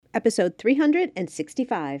episode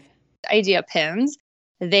 365. Idea pins.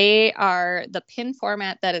 They are the pin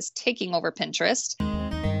format that is taking over Pinterest.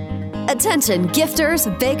 Attention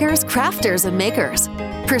gifters, bakers, crafters, and makers.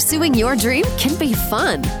 Pursuing your dream can be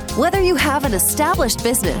fun. Whether you have an established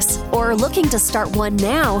business or are looking to start one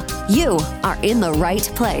now, you are in the right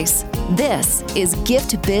place. This is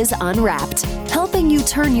Gift Biz Unwrapped, helping you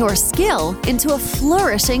turn your skill into a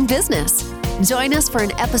flourishing business. Join us for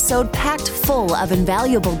an episode packed full of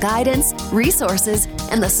invaluable guidance, resources,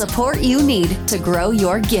 and the support you need to grow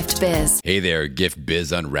your gift biz. Hey there, Gift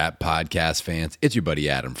Biz Unwrapped podcast fans. It's your buddy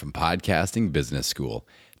Adam from Podcasting Business School.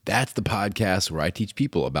 That's the podcast where I teach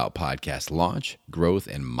people about podcast launch, growth,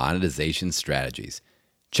 and monetization strategies.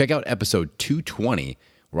 Check out episode 220,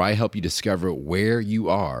 where I help you discover where you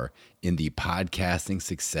are in the podcasting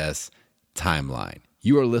success timeline.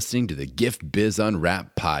 You are listening to the Gift Biz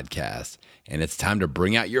Unwrapped podcast, and it's time to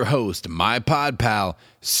bring out your host, my pod pal,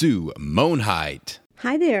 Sue Monheit.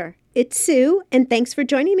 Hi there, it's Sue, and thanks for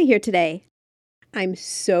joining me here today. I'm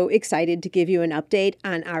so excited to give you an update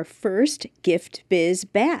on our first Gift Biz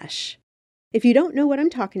Bash. If you don't know what I'm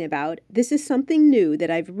talking about, this is something new that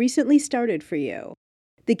I've recently started for you.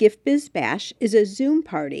 The Gift Biz Bash is a Zoom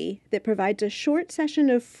party that provides a short session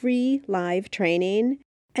of free live training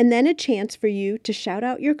and then a chance for you to shout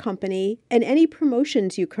out your company and any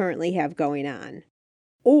promotions you currently have going on.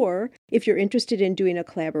 Or, if you're interested in doing a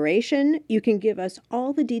collaboration, you can give us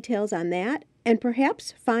all the details on that and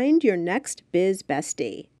perhaps find your next biz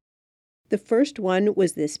bestie. The first one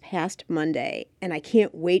was this past Monday, and I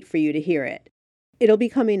can't wait for you to hear it. It'll be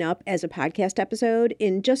coming up as a podcast episode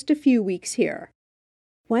in just a few weeks here.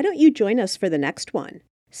 Why don't you join us for the next one?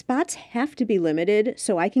 Spots have to be limited,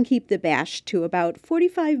 so I can keep the bash to about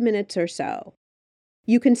 45 minutes or so.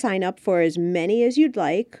 You can sign up for as many as you'd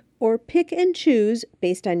like, or pick and choose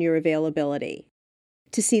based on your availability.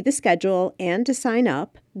 To see the schedule and to sign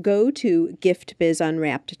up, go to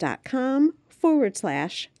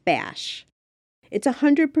giftbizunwrapped.com/bash. It's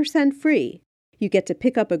 100% free. You get to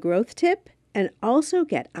pick up a growth tip and also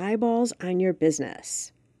get eyeballs on your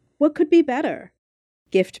business. What could be better?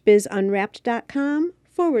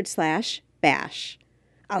 giftbizunwrapped.com/bash.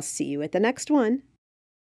 I'll see you at the next one.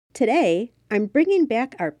 Today, I'm bringing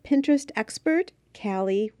back our Pinterest expert,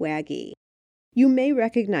 Callie Waggy. You may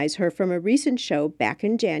recognize her from a recent show back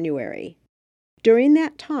in January. During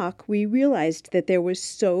that talk, we realized that there was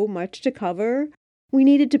so much to cover, we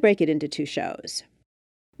needed to break it into 2 shows.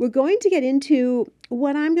 We're going to get into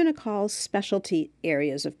what I'm going to call specialty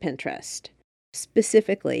areas of Pinterest,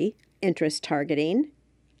 specifically interest targeting,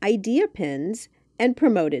 idea pins, and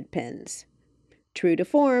promoted pins. True to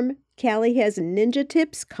form, Callie has ninja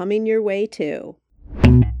tips coming your way too.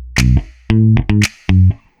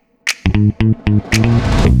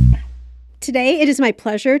 Today, it is my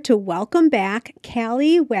pleasure to welcome back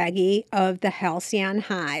Callie Waggy of the Halcyon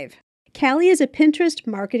Hive. Callie is a Pinterest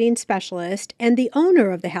marketing specialist and the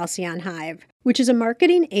owner of the Halcyon Hive, which is a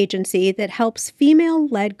marketing agency that helps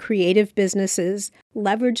female-led creative businesses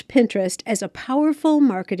leverage Pinterest as a powerful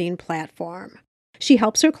marketing platform. She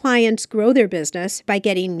helps her clients grow their business by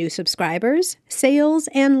getting new subscribers, sales,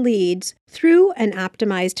 and leads through an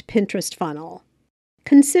optimized Pinterest funnel.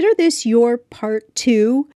 Consider this your part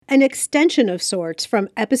 2, an extension of sorts from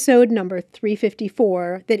episode number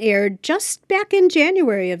 354 that aired just back in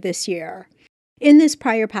January of this year. In this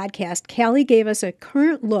prior podcast, Callie gave us a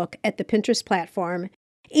current look at the Pinterest platform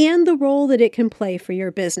and the role that it can play for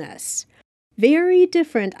your business. Very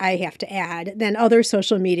different, I have to add, than other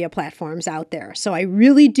social media platforms out there, so I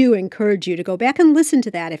really do encourage you to go back and listen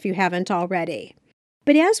to that if you haven't already.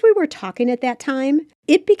 But as we were talking at that time,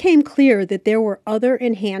 it became clear that there were other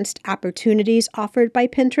enhanced opportunities offered by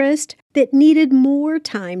Pinterest that needed more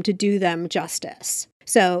time to do them justice.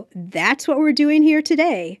 So that's what we're doing here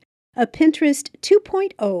today, a Pinterest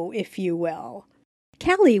 2.0, if you will.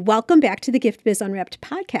 Callie, welcome back to the Gift Biz Unwrapped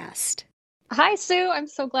podcast. Hi, Sue. I'm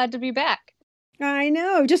so glad to be back. I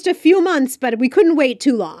know, just a few months, but we couldn't wait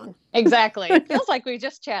too long. Exactly. It feels like we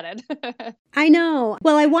just chatted. I know.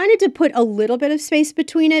 Well, I wanted to put a little bit of space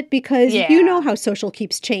between it because you know how social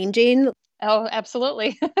keeps changing. Oh,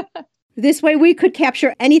 absolutely. This way we could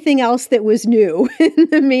capture anything else that was new in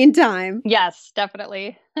the meantime. Yes,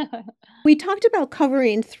 definitely. We talked about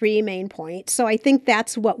covering 3 main points, so I think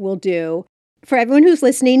that's what we'll do. For everyone who's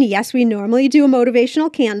listening, yes, we normally do a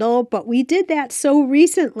motivational candle, but we did that so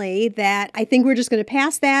recently that I think we're just going to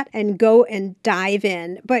pass that and go and dive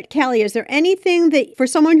in. But Callie, is there anything that for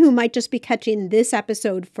someone who might just be catching this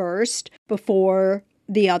episode first before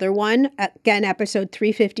the other one, again, episode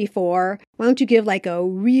 354. Why don't you give like a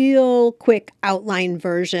real quick outline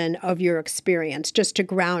version of your experience just to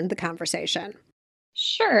ground the conversation?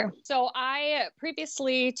 Sure. So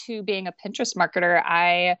previously to being a Pinterest marketer,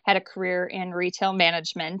 I had a career in retail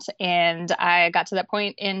management, and I got to that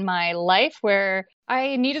point in my life where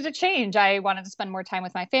I needed a change. I wanted to spend more time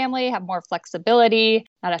with my family, have more flexibility,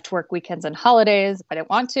 not have to work weekends and holidays if I didn't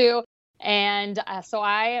want to. And so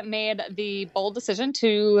I made the bold decision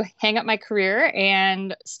to hang up my career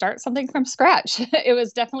and start something from scratch. It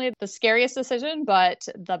was definitely the scariest decision, but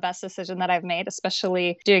the best decision that I've made,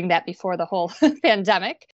 especially doing that before the whole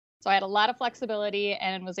pandemic. So I had a lot of flexibility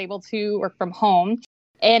and was able to work from home.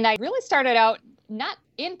 And I really started out not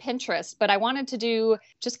in Pinterest, but I wanted to do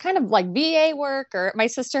just kind of like VA work, or my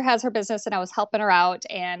sister has her business and I was helping her out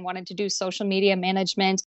and wanted to do social media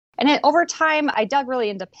management. And over time, I dug really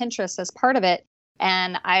into Pinterest as part of it.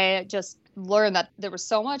 And I just learned that there was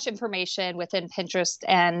so much information within Pinterest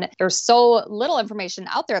and there's so little information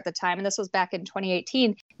out there at the time. And this was back in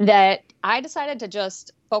 2018 that I decided to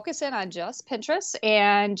just focus in on just Pinterest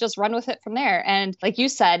and just run with it from there. And like you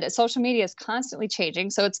said, social media is constantly changing.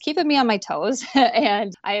 So it's keeping me on my toes.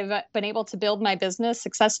 And I've been able to build my business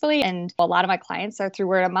successfully. And a lot of my clients are through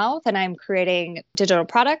word of mouth, and I'm creating digital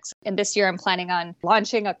products. And this year I'm planning on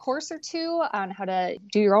launching a course or two on how to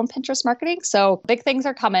do your own Pinterest marketing. So big things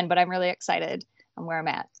are coming, but I'm really excited on where I'm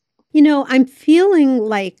at. You know, I'm feeling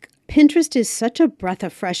like Pinterest is such a breath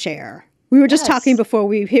of fresh air. We were just talking before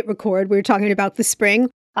we hit record. We were talking about the spring.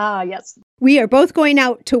 Yes. We are both going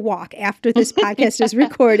out to walk after this podcast is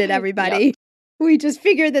recorded, everybody. Yep. We just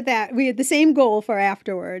figured that we had the same goal for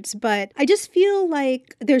afterwards. But I just feel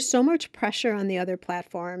like there's so much pressure on the other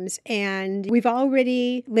platforms. And we've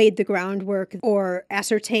already laid the groundwork or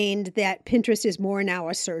ascertained that Pinterest is more now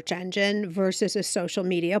a search engine versus a social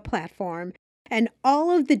media platform. And all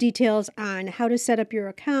of the details on how to set up your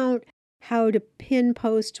account, how to pin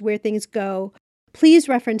posts, where things go, please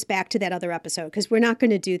reference back to that other episode because we're not going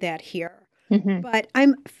to do that here. Mm-hmm. But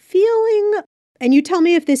I'm feeling, and you tell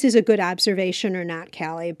me if this is a good observation or not,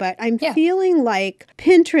 Callie, but I'm feeling like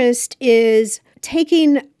Pinterest is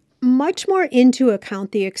taking much more into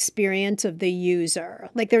account the experience of the user.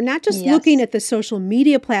 Like they're not just looking at the social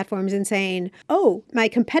media platforms and saying, oh, my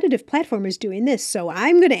competitive platform is doing this, so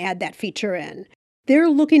I'm going to add that feature in. They're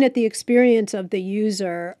looking at the experience of the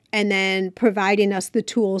user and then providing us the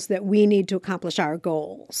tools that we need to accomplish our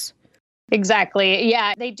goals. Exactly.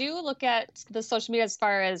 Yeah, they do look at the social media as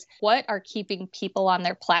far as what are keeping people on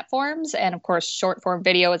their platforms. And of course, short form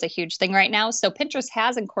video is a huge thing right now. So Pinterest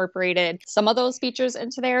has incorporated some of those features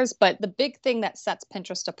into theirs. But the big thing that sets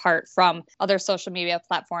Pinterest apart from other social media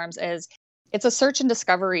platforms is it's a search and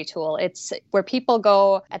discovery tool. It's where people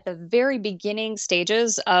go at the very beginning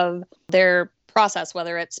stages of their process,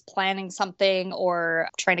 whether it's planning something or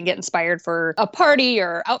trying to get inspired for a party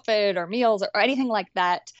or outfit or meals or anything like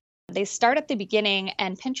that. They start at the beginning,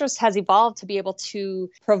 and Pinterest has evolved to be able to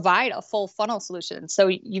provide a full funnel solution. So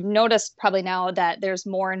you've noticed probably now that there's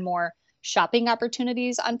more and more shopping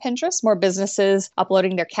opportunities on Pinterest, more businesses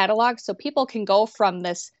uploading their catalog. So people can go from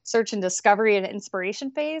this search and discovery and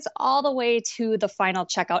inspiration phase all the way to the final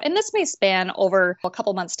checkout. And this may span over a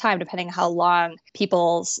couple months' time, depending on how long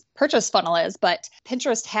people's purchase funnel is. But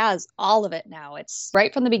Pinterest has all of it now. It's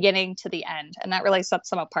right from the beginning to the end. And that really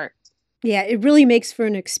sets them apart. Yeah, it really makes for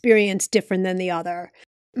an experience different than the other.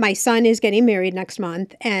 My son is getting married next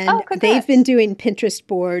month, and they've been doing Pinterest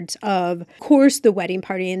boards of course, the wedding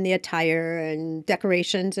party and the attire and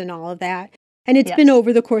decorations and all of that. And it's been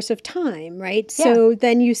over the course of time, right? Yeah. So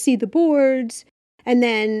then you see the boards, and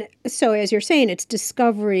then, so as you're saying, it's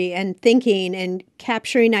discovery and thinking and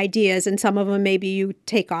capturing ideas, and some of them maybe you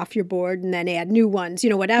take off your board and then add new ones,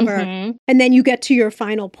 whatever. Mm-hmm. And then you get to your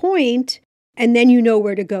final point, and then you know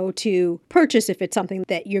where to go to purchase if it's something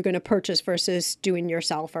that you're going to purchase versus doing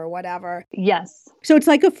yourself or whatever. Yes. So it's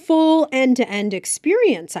like a full end-to-end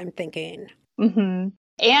experience, I'm thinking. Mm-hmm.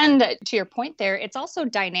 And to your point there, it's also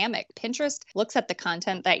dynamic. Pinterest looks at the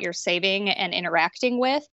content that you're saving and interacting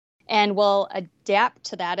with and will adapt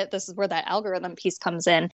to that. This is where that algorithm piece comes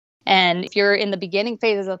in. And if you're in the beginning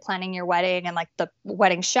phases of planning your wedding and like the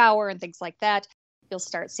wedding shower and things like that, you'll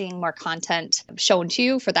start seeing more content shown to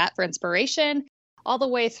you for inspiration, all the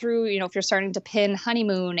way through, if you're starting to pin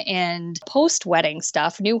honeymoon and post-wedding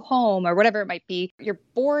stuff, new home or whatever it might be, your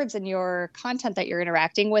boards and your content that you're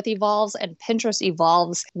interacting with evolves and Pinterest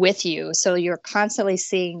evolves with you. So you're constantly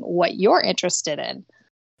seeing what you're interested in.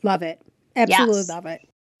 Love it. Absolutely love it.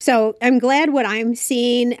 So I'm glad what I'm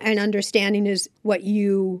seeing and understanding is what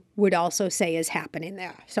you would also say is happening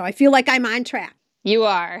there. So I feel like I'm on track. You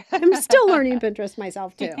are. I'm still learning Pinterest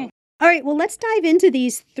myself too. All right, well, let's dive into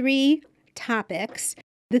these 3 topics.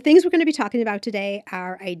 The things we're going to be talking about today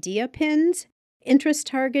are idea pins, interest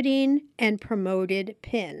targeting, and promoted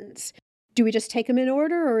pins. Do we just take them in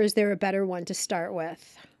order, or is there a better one to start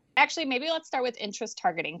with? Actually, maybe let's start with interest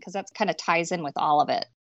targeting because that kind of ties in with all of it.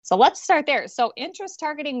 So let's start there. So interest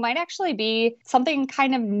targeting might actually be something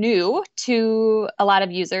kind of new to a lot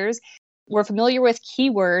of users. We're familiar with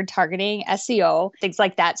keyword targeting, SEO, things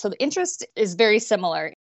like that. So the interest is very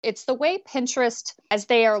similar. It's the way Pinterest, as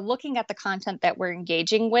they are looking at the content that we're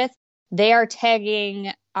engaging with, they are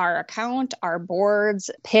tagging our account, our boards,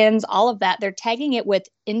 pins, all of that. They're tagging it with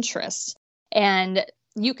interests. And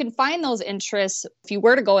you can find those interests. If you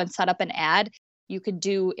were to go and set up an ad, you could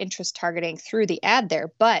do interest targeting through the ad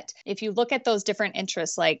there. But if you look at those different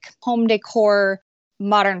interests like home decor,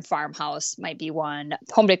 modern farmhouse might be one.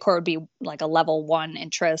 Home decor would be like a level 1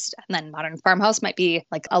 interest. And then modern farmhouse might be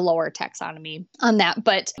like a lower taxonomy on that.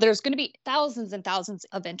 But there's going to be thousands and thousands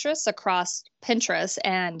of interests across Pinterest,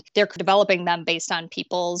 and they're developing them based on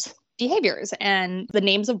people's behaviors and the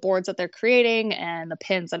names of boards that they're creating and the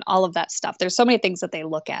pins and all of that stuff. There's so many things that they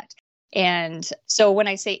look at. And so when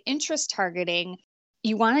I say interest targeting,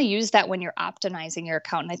 you want to use that when you're optimizing your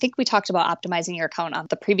account. And I think we talked about optimizing your account on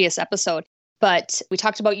the previous episode. But we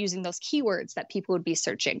talked about using those keywords that people would be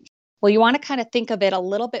searching. Well, you want to kind of think of it a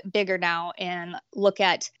little bit bigger now and look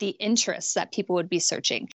at the interests that people would be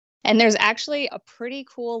searching. And there's actually a pretty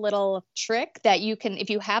cool little trick that you can, if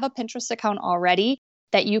you have a Pinterest account already,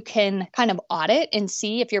 that you can kind of audit and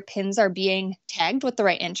see if your pins are being tagged with the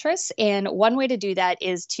right interests. And one way to do that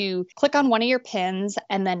is to click on one of your pins,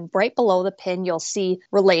 and then right below the pin, you'll see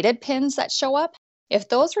related pins that show up. If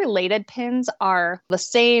those related pins are the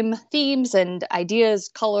same themes and ideas,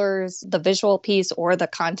 colors, the visual piece or the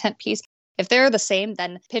content piece, if they're the same,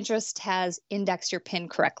 then Pinterest has indexed your pin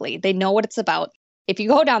correctly. They know what it's about. If you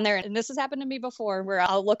go down there, and this has happened to me before, where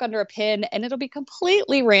I'll look under a pin and it'll be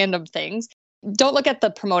completely random things. Don't look at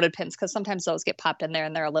the promoted pins because sometimes those get popped in there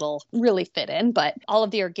and they're a little really fit in. But all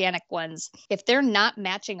of the organic ones, if they're not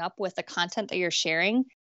matching up with the content that you're sharing,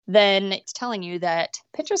 then it's telling you that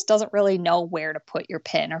Pinterest doesn't really know where to put your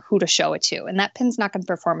pin or who to show it to. And that pin's not going to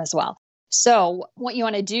perform as well. So what you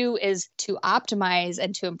want to do is to optimize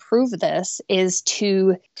and to improve this is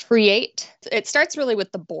to create. It starts really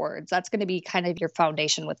with the boards. That's going to be kind of your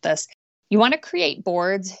foundation with this. You want to create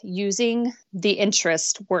boards using the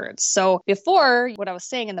interest words. So before, what I was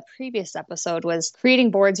saying in the previous episode was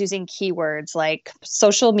creating boards using keywords like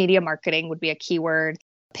social media marketing would be a keyword.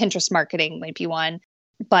 Pinterest marketing might be one.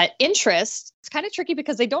 But interest, it's kind of tricky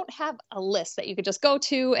because they don't have a list that you could just go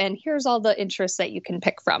to and here's all the interests that you can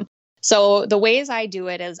pick from. So the ways I do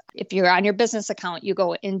it is if you're on your business account, you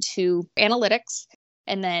go into analytics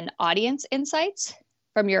and then audience insights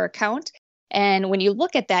from your account. And when you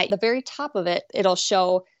look at that, the very top of it, it'll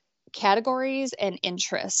show categories and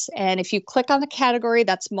interests. And if you click on the category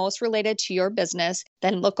that's most related to your business,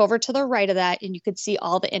 then look over to the right of that and you could see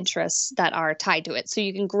all the interests that are tied to it. So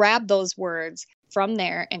you can grab those words from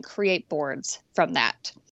there and create boards from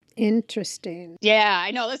that. Interesting. Yeah,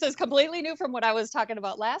 I know this is completely new from what I was talking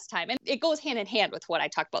about last time. And it goes hand in hand with what I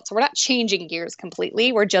talked about. So we're not changing gears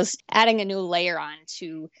completely. We're just adding a new layer on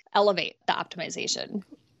to elevate the optimization.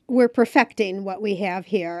 We're perfecting what we have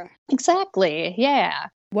here. Exactly. Yeah.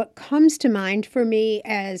 What comes to mind for me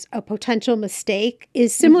as a potential mistake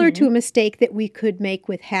is similar to a mistake that we could make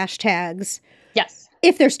with hashtags. Yes.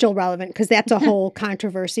 If they're still relevant, because that's a whole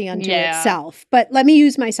controversy unto itself. But let me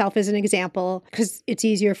use myself as an example because it's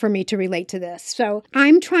easier for me to relate to this. So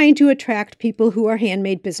I'm trying to attract people who are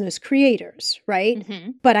handmade business creators, right?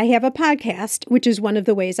 But I have a podcast, which is one of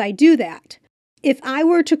the ways I do that. If I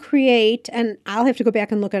were to create, and I'll have to go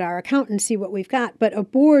back and look at our account and see what we've got, but a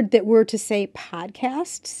board that were to say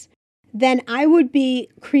podcasts, then I would be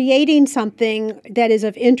creating something that is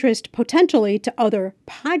of interest potentially to other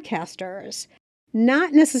podcasters,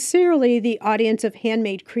 not necessarily the audience of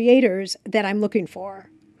handmade creators that I'm looking for,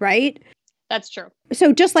 right? That's true.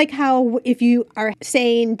 So just like how if you are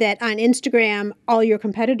saying that on Instagram, all your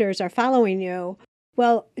competitors are following you,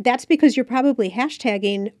 well, that's because you're probably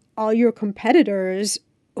hashtagging all your competitors,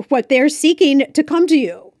 what they're seeking to come to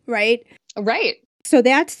you, right? Right. So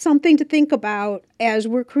that's something to think about as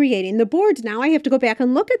we're creating the boards. Now I have to go back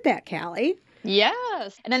and look at that, Callie.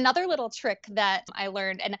 Yes. And another little trick that I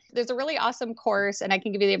learned, and there's a really awesome course, and I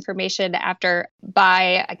can give you the information after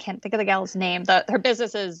by, I can't think of the gal's name. Her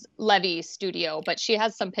business is Levy Studio, but she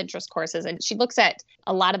has some Pinterest courses and she looks at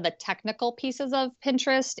a lot of the technical pieces of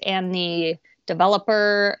Pinterest and the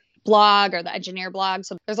developer blog or the engineer blog.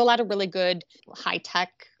 So there's a lot of really good high-tech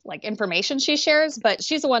like information she shares, but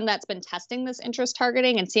she's the one that's been testing this interest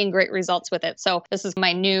targeting and seeing great results with it. So this is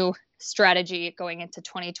my new strategy going into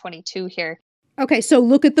 2022 here. Okay, so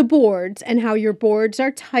look at the boards and how your boards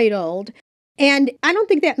are titled. And I don't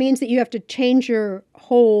think that means that you have to change your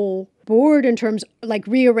whole board in terms like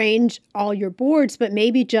rearrange all your boards, but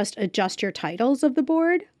maybe just adjust your titles of the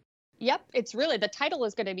board. Yep, it's really the title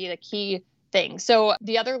is going to be the key thing. So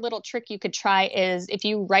the other little trick you could try is if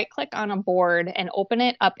you right click on a board and open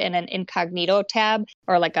it up in an incognito tab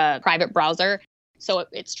or like a private browser. So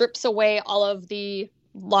it strips away all of the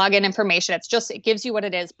login information. It gives you what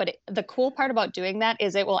it is. But the cool part about doing that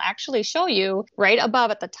is it will actually show you right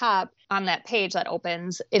above at the top on that page that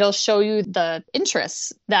opens, it'll show you the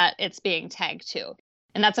interests that it's being tagged to.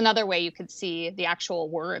 And that's another way you could see the actual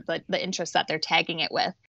word, the interest that they're tagging it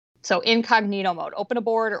with. So incognito mode, open a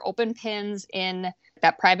board or open pins in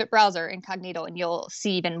that private browser incognito, and you'll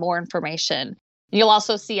see even more information. You'll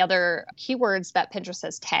also see other keywords that Pinterest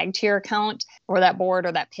has tagged to your account or that board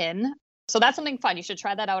or that pin. So that's something fun. You should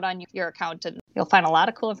try that out on your account and you'll find a lot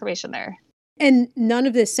of cool information there. And none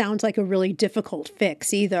of this sounds like a really difficult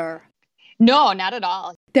fix either. No, not at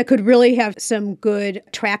all. That could really have some good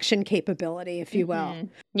traction capability, if you will.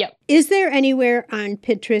 Yep. Is there anywhere on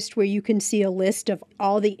Pinterest where you can see a list of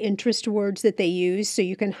all the interest words that they use so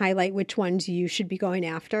you can highlight which ones you should be going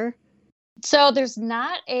after? So there's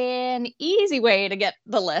not an easy way to get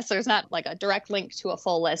the list. There's not like a direct link to a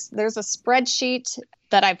full list. There's a spreadsheet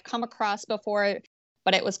that I've come across before,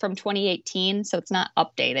 but it was from 2018, so it's not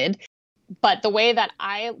updated. But the way that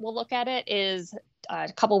I will look at it is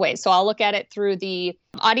a couple ways. So I'll look at it through the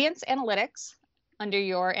audience analytics under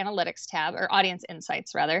your analytics tab, or audience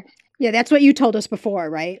insights rather. Yeah, that's what you told us before,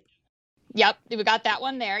 right? Yep, we got that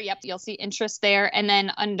one there. Yep, you'll see interest there. And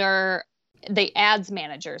then under the ads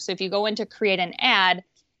manager. So if you go into create an ad,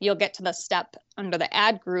 you'll get to the step under the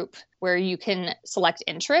ad group where you can select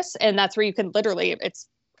interests. And that's where you can literally, it's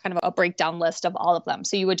kind of a breakdown list of all of them.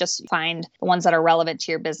 So you would just find the ones that are relevant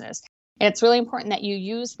to your business. And it's really important that you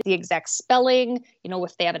use the exact spelling,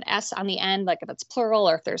 if they have an S on the end, like if it's plural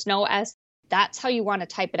or if there's no S, that's how you want to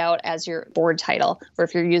type it out as your board title, or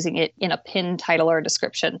if you're using it in a pin title or a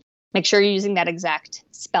description. Make sure you're using that exact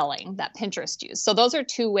spelling that Pinterest used. So those are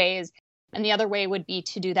two ways. And the other way would be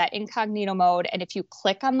to do that incognito mode. And if you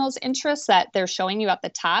click on those interests that they're showing you at the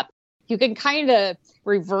top, you can kind of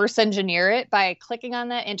reverse engineer it by clicking on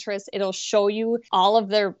that interest. It'll show you all of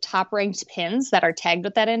their top ranked pins that are tagged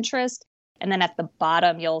with that interest. And then at the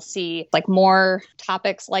bottom, you'll see like more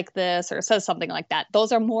topics like this, or it says something like that.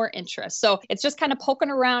 Those are more interests. So it's just kind of poking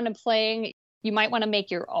around and playing. You might want to make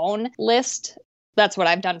your own list. That's what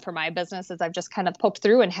I've done for my business, is I've just kind of poked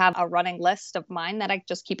through and have a running list of mine that I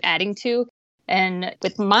just keep adding to. And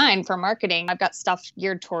with mine for marketing, I've got stuff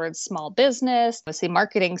geared towards small business, mostly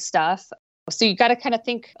marketing stuff. So you got to kind of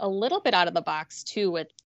think a little bit out of the box too with,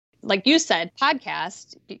 like you said,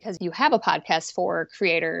 podcast, because you have a podcast for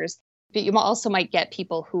creators, but you also might get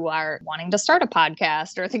people who are wanting to start a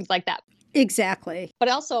podcast or things like that. Exactly. But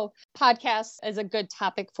also podcasts is a good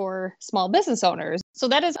topic for small business owners. So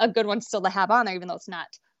that is a good one still to have on there, even though it's not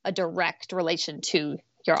a direct relation to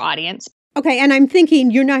your audience. Okay. And I'm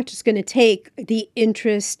thinking you're not just going to take the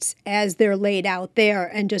interests as they're laid out there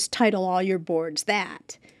and just title all your boards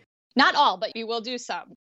that. Not all, but you will do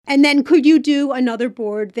some. And then could you do another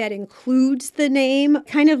board that includes the name,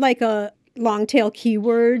 kind of like a long tail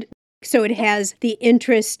keyword, so it has the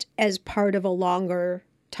interest as part of a longer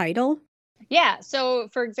title? Yeah. So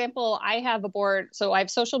for example, I have a board. So I have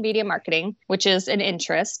social media marketing, which is an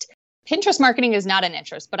interest. Pinterest marketing is not an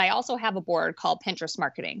interest, but I also have a board called Pinterest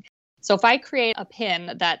marketing. So if I create a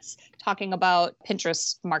pin that's talking about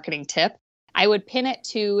Pinterest marketing tip, I would pin it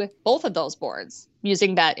to both of those boards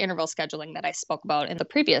using that interval scheduling that I spoke about in the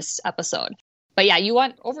previous episode. But yeah, you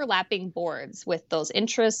want overlapping boards with those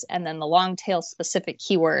interests and then the long tail specific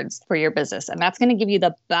keywords for your business. And that's going to give you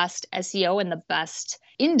the best SEO and the best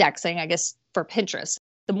indexing, I guess, for Pinterest.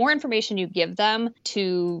 The more information you give them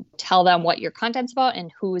to tell them what your content's about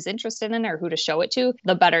and who is interested in it or who to show it to,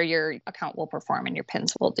 the better your account will perform and your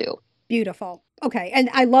pins will do. Beautiful. Okay. And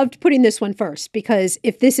I loved putting this one first, because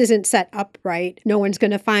if this isn't set up right, no one's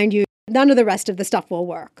going to find you. None of the rest of the stuff will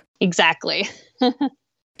work. Exactly.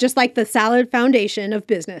 Just like the solid foundation of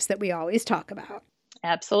business that we always talk about.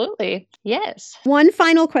 Absolutely. Yes. One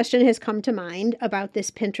final question has come to mind about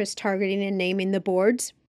this Pinterest targeting and naming the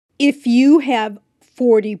boards. If you have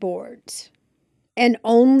 40 boards and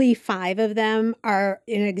only 5 of them are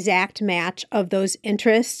an exact match of those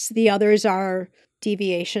interests, the others are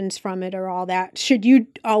deviations from it or all that, should you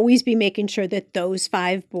always be making sure that those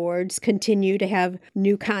 5 boards continue to have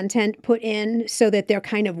new content put in so that they're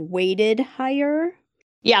kind of weighted higher?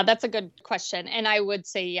 Yeah, that's a good question. And I would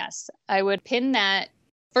say yes. I would pin that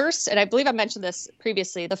first, and I believe I mentioned this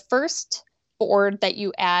previously, the first board that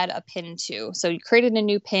you add a pin to. So you created a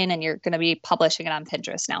new pin and you're going to be publishing it on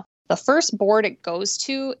Pinterest now. The first board it goes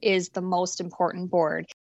to is the most important board.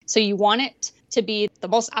 So you want it to be the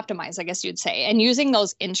most optimized, I guess you'd say. And using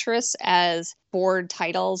those interests as board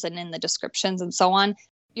titles and in the descriptions and so on,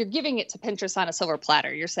 you're giving it to Pinterest on a silver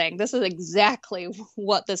platter. You're saying, this is exactly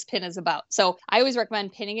what this pin is about. So I always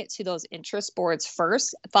recommend pinning it to those interest boards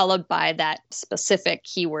first, followed by that specific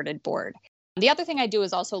keyworded board. The other thing I do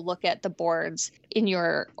is also look at the boards in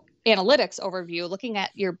your analytics overview, looking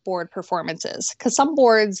at your board performances, because some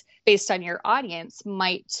boards based on your audience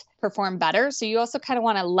might perform better. So you also kind of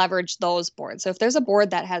want to leverage those boards. So if there's a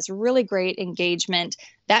board that has really great engagement,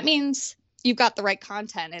 that means you've got the right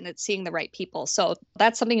content and it's seeing the right people. So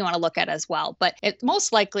that's something you want to look at as well. But it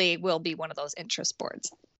most likely will be one of those interest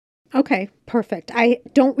boards. Okay, perfect. I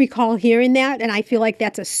don't recall hearing that, and I feel like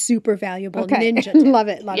that's a super valuable ninja tip. Love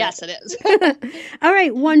it. Yes, it is. All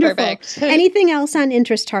right, wonderful. Perfect. Anything else on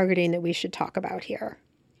interest targeting that we should talk about here?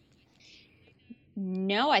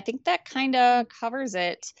 No, I think that kind of covers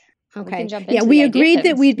it. Okay. We agreed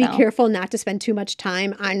that we'd be careful not to spend too much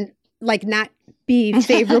time on, like, not be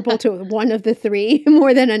favorable to one of the 3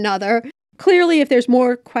 more than another. Clearly, if there's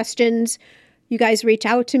more questions, you guys reach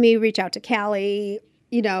out to me, reach out to Callie,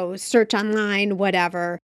 search online,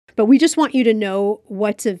 whatever. But we just want you to know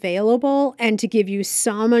what's available and to give you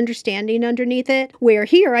some understanding underneath it. Where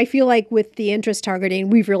here, I feel like with the interest targeting,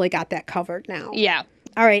 we've really got that covered now. Yeah.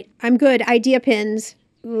 All right. I'm good. Idea pins.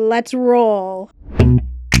 Let's roll.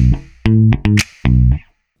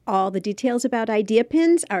 All the details about idea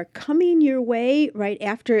pins are coming your way right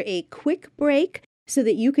after a quick break so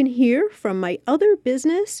that you can hear from my other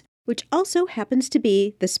business, which also happens to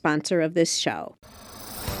be the sponsor of this show.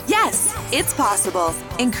 Yes, it's possible.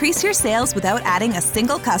 Increase your sales without adding a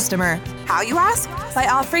single customer. How, you ask? By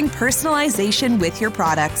offering personalization with your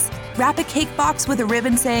products. Wrap a cake box with a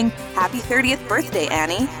ribbon saying, "Happy 30th birthday,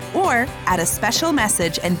 Annie." Or add a special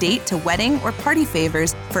message and date to wedding or party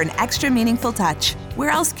favors for an extra meaningful touch. Where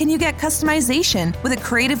else can you get customization with a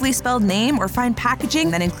creatively spelled name or fine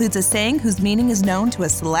packaging that includes a saying whose meaning is known to a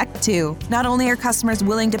select 2? Not only are customers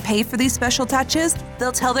willing to pay for these special touches,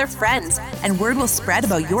 they'll tell their friends, and word will spread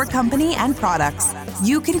about your company and products.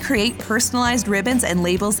 You can create personalized ribbons and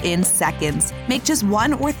labels in seconds. Make just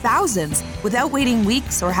 1 or thousands without waiting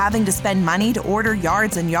weeks or having to spend money to order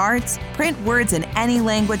yards and yards. Print words in any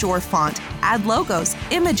language or font. Add logos,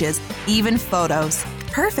 images, even photos.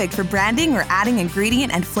 Perfect for branding or adding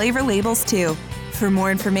ingredient and flavor labels too. For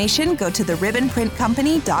more information, go to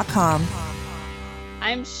theribbonprintcompany.com.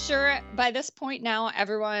 I'm sure by this point now,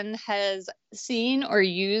 everyone has seen or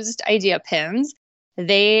used idea pins.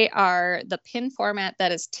 They are the pin format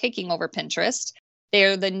that is taking over Pinterest.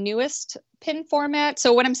 They're the newest pin format.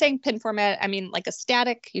 So when I'm saying pin format, I mean like a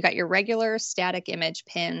static. You got your regular static image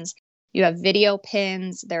pins. You have video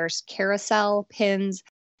pins. There's carousel pins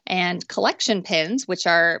and collection pins, which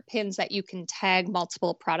are pins that you can tag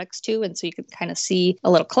multiple products to. And so you can kind of see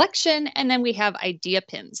a little collection. And then we have idea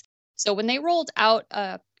pins. So when they rolled out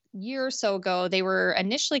a year or so ago, they were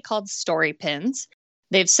initially called story pins.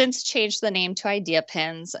 They've since changed the name to idea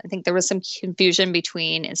pins. I think there was some confusion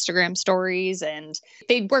between Instagram stories, and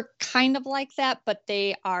they work kind of like that, but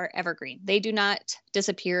they are evergreen. They do not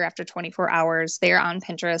disappear after 24 hours. They are on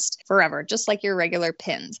Pinterest forever, just like your regular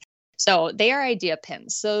pins. So they are idea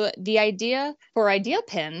pins. So the idea for idea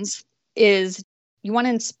pins is you want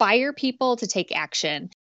to inspire people to take action.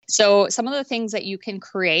 So some of the things that you can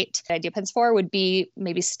create idea pins for would be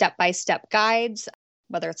maybe step-by-step guides,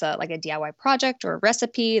 whether it's like a DIY project or a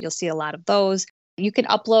recipe. You'll see a lot of those. You can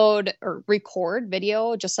upload or record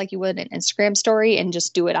video just like you would an Instagram story and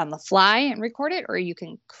just do it on the fly and record it. Or you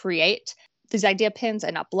can create these idea pins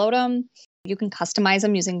and upload them. You can customize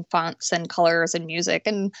them using fonts and colors and music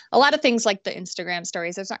and a lot of things like the Instagram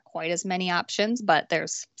stories. There's not quite as many options, but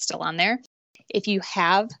there's still on there. If you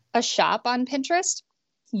have a shop on Pinterest,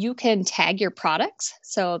 you can tag your products.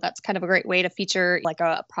 So that's kind of a great way to feature like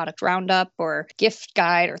a product roundup or gift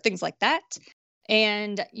guide or things like that.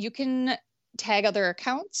 And you can tag other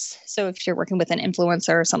accounts. So if you're working with an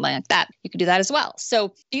influencer or something like that, you can do that as well.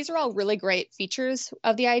 So these are all really great features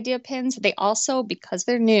of the idea pins. They also, because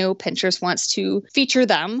they're new, Pinterest wants to feature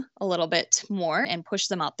them a little bit more and push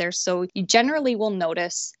them out there. So you generally will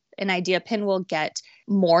notice an idea pin will get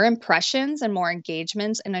more impressions and more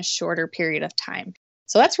engagements in a shorter period of time.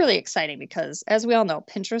 So that's really exciting because, as we all know,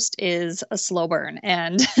 Pinterest is a slow burn,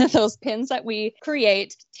 and those pins that we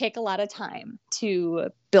create take a lot of time to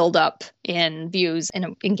build up in views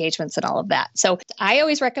and engagements and all of that. So I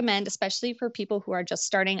always recommend, especially for people who are just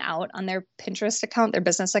starting out on their Pinterest account, their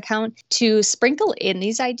business account, to sprinkle in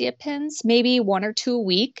these idea pins, maybe 1 or 2 a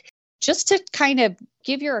week, just to kind of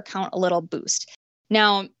give your account a little boost.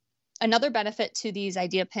 Now, another benefit to these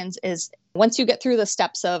idea pins is once you get through the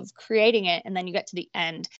steps of creating it and then you get to the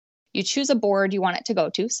end, you choose a board you want it to go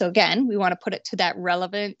to. So again, we want to put it to that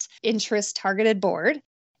relevant interest targeted board.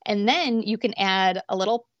 And then you can add a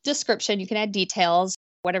little description. You can add details,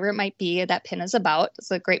 whatever it might be that pin is about.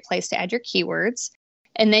 It's a great place to add your keywords.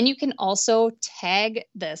 And then you can also tag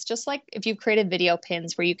this, just like if you've created video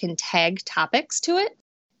pins where you can tag topics to it.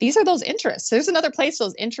 These are those interests. There's another place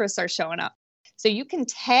those interests are showing up. So you can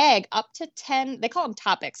tag up to 10, they call them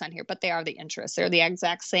topics on here, but they are the interests. They're the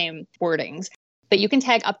exact same wordings, but you can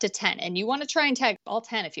tag up to 10, and you want to try and tag all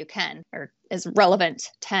 10 if you can, or as relevant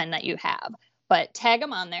 10 that you have, but tag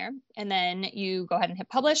them on there. And then you go ahead and hit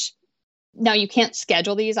publish. Now you can't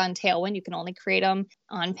schedule these on Tailwind. You can only create them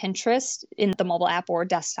on Pinterest in the mobile app or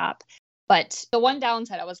desktop. But the one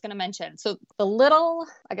downside I was going to mention, so the little,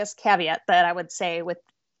 I guess, caveat that I would say with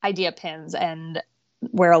idea pins and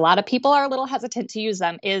where a lot of people are a little hesitant to use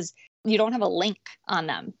them is you don't have a link on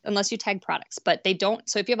them unless you tag products, but they don't.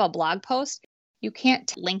 So if you have a blog post, you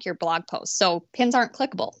can't link your blog post. So pins aren't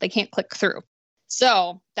clickable. They can't click through.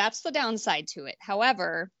 So that's the downside to it.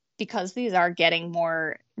 However, because these are getting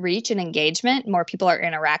more reach and engagement, more people are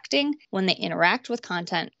interacting. When they interact with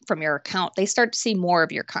content from your account, they start to see more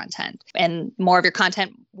of your content, and more of your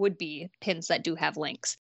content would be pins that do have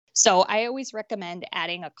links. So I always recommend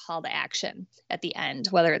adding a call to action at the end,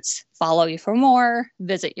 whether it's follow you for more,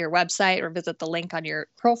 visit your website, or visit the link on your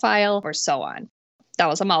profile, or so on. That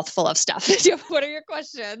was a mouthful of stuff. What are your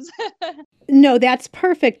questions? No, that's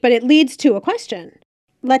perfect, but it leads to a question.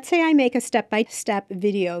 Let's say I make a step-by-step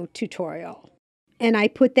video tutorial, and I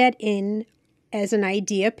put that in as an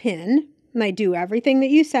idea pin, and I do everything that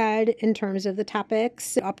you said in terms of the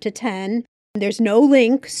topics up to 10. There's no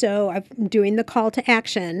link, so I'm doing the call to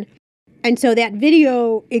action. And so that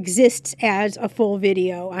video exists as a full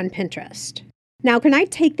video on Pinterest. Now, can I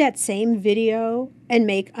take that same video and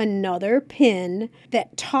make another pin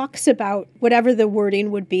that talks about whatever the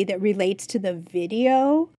wording would be that relates to the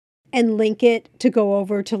video and link it to go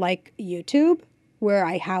over to like YouTube where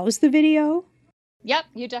I house the video? Yep,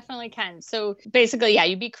 you definitely can. So basically, yeah,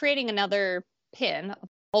 you'd be creating another pin,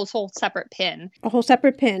 a whole separate pin. A whole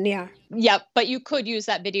separate pin, yeah. Yep, but you could use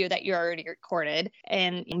that video that you already recorded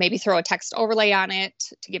and maybe throw a text overlay on it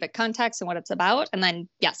to give it context and what it's about. And then,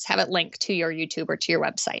 yes, have it link to your YouTube or to your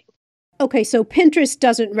website. Okay, so Pinterest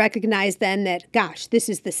doesn't recognize then that, gosh, this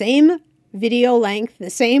is the same video length, the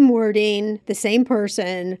same wording, the same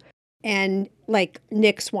person, and like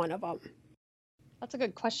nix one of them. That's a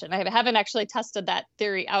good question. I haven't actually tested that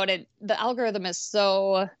theory out. The algorithm is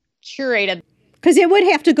so curated. Because it would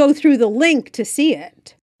have to go through the link to see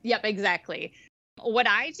it. Yep, exactly. What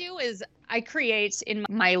I do is I create in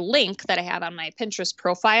my link that I have on my Pinterest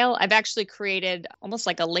profile. I've actually created almost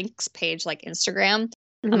like a links page like Instagram.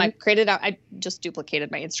 Mm-hmm. I just duplicated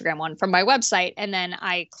my Instagram one from my website, and then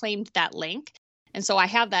I claimed that link. And so I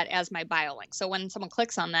have that as my bio link. So when someone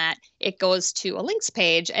clicks on that, it goes to a links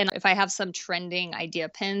page. And if I have some trending idea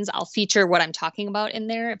pins, I'll feature what I'm talking about in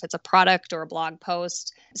there, if it's a product or a blog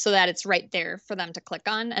post, so that it's right there for them to click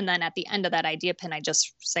on. And then at the end of that idea pin, I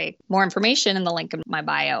just say more information in the link in my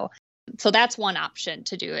bio. So that's one option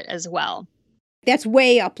to do it as well. That's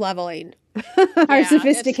way up leveling our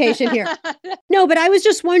sophistication here. No, but I was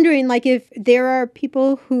just wondering, like, if there are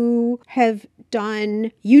people who have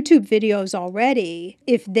done YouTube videos already,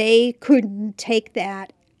 if they could take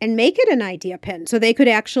that and make it an idea pin. So they could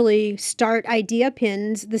actually start idea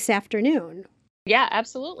pins this afternoon. Yeah,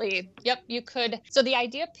 absolutely. Yep, you could. So the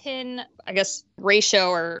idea pin, I guess, ratio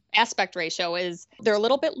or aspect ratio is they're a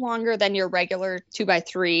little bit longer than your regular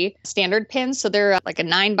 2x3 standard pins. So they're like a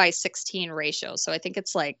 9:16 ratio. So I think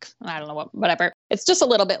it's like, I don't know, whatever. It's just a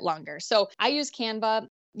little bit longer. So I use Canva.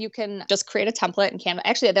 You can just create a template in Canva.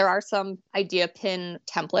 Actually, there are some idea pin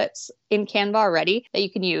templates in Canva already that you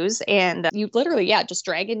can use. And you literally, just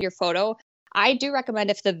drag in your photo. I do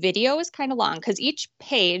recommend if the video is kind of long, because each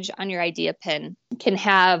page on your idea pin can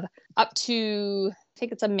have up to, I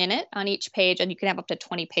think it's a minute on each page, and you can have up to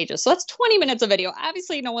 20 pages. So that's 20 minutes of video.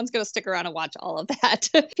 Obviously, no one's going to stick around and watch all of that.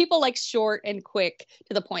 People like short and quick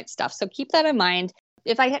to the point stuff. So keep that in mind.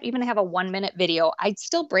 If I even have a 1-minute video, I'd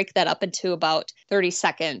still break that up into about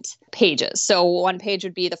 30-second pages. So one page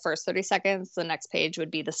would be the first 30 seconds. The next page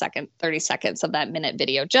would be the second 30 seconds of that minute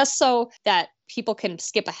video, just so that people can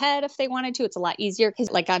skip ahead if they wanted to. It's a lot easier because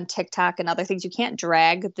like on TikTok and other things, you can't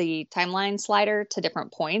drag the timeline slider to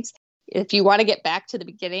different points. If you want to get back to the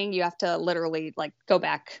beginning, you have to literally like go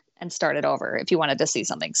back and start it over if you wanted to see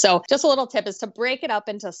something. So just a little tip is to break it up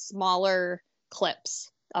into smaller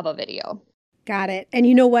clips of a video. Got it. And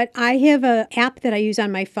you know what? I have an app that I use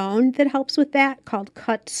on my phone that helps with that called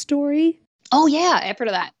Cut Story. Oh, yeah. I've heard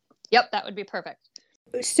of that. Yep. That would be perfect.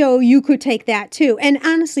 So you could take that too. And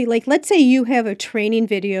honestly, like let's say you have a training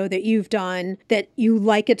video that you've done that you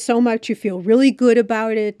like it so much, you feel really good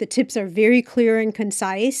about it. The tips are very clear and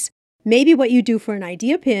concise. Maybe what you do for an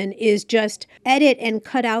idea pin is just edit and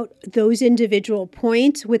cut out those individual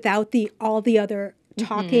points without all the other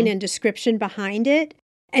talking and description behind it.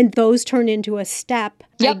 And those turn into a step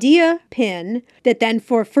idea pin that then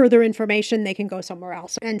for further information, they can go somewhere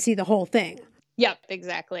else and see the whole thing. Yep,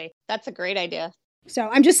 exactly. That's a great idea. So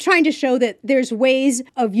I'm just trying to show that there's ways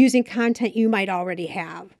of using content you might already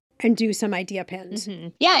have and do some idea pins.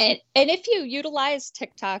 Yeah. And if you utilize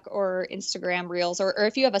TikTok or Instagram Reels, or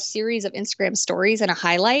if you have a series of Instagram stories and a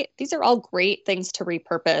highlight, these are all great things to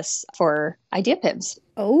repurpose for idea pins.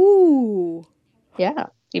 Oh, yeah.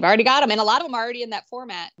 You've already got them. And a lot of them are already in that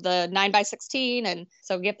format, the 9x16. And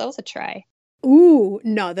so give those a try. Ooh,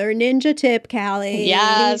 another ninja tip, Callie.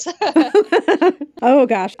 Yes. Oh,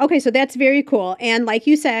 gosh. Okay, so that's very cool. And like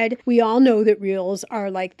you said, we all know that Reels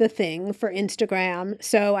are like the thing for Instagram.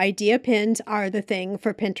 So idea pins are the thing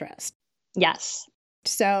for Pinterest. Yes.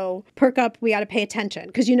 So perk up, we got to pay attention.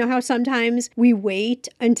 Because you know how sometimes we wait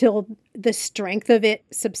until the strength of it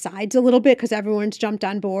subsides a little bit because everyone's jumped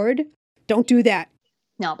on board? Don't do that.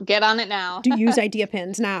 No, get on it now. Do use idea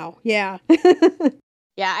pins now. Yeah.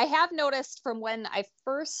 Yeah, I have noticed from when I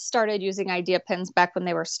first started using idea pins back when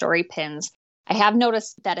they were story pins, I have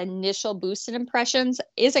noticed that initial boost in impressions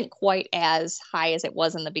isn't quite as high as it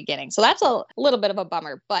was in the beginning. So that's a little bit of a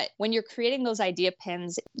bummer. But when you're creating those idea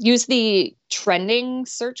pins, use the trending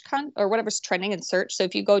search or whatever's trending in search. So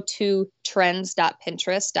if you go to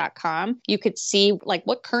trends.pinterest.com, you could see like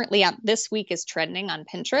what currently this week is trending on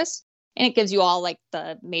Pinterest. And it gives you all like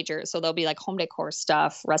the major. So there'll be like home decor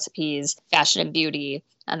stuff, recipes, fashion and beauty,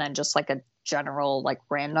 and then just like a general like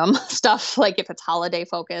random stuff, like if it's holiday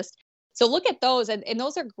focused. So look at those. And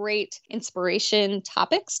those are great inspiration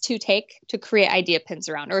topics to take to create idea pins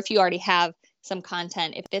around. Or if you already have some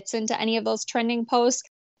content, if it's into any of those trending posts,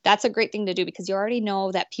 that's a great thing to do because you already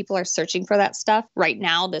know that people are searching for that stuff right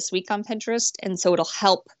now this week on Pinterest. And so it'll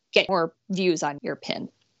help get more views on your pin.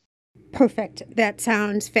 Perfect. That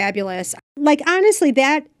sounds fabulous. Like, honestly,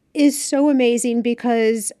 that is so amazing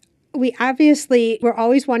because we're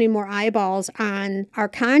always wanting more eyeballs on our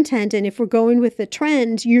content. And if we're going with the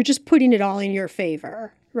trends, you're just putting it all in your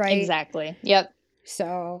favor, right? Exactly. Yep.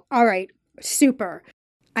 So, all right. Super.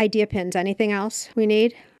 Idea pins. Anything else we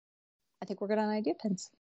need? I think we're good on idea pins.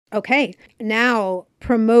 Okay. Now,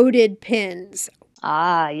 promoted pins.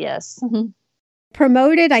 Ah, yes.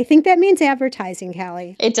 Promoted, I think that means advertising,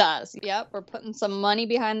 Callie. It does. Yep. We're putting some money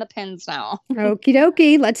behind the pins now. Okie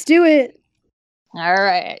dokie. Let's do it. All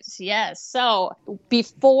right. Yes. So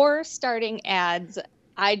before starting ads,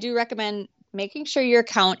 I do recommend making sure your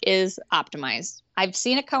account is optimized. I've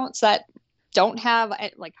seen accounts that don't have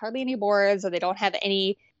like hardly any boards or they don't have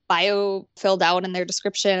any bio filled out in their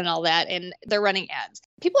description and all that, and they're running ads.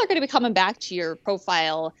 People are going to be coming back to your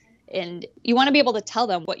profile and you want to be able to tell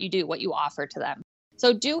them what you do, what you offer to them.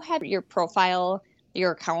 So do have your profile,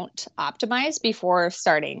 your account optimized before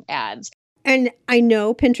starting ads. And I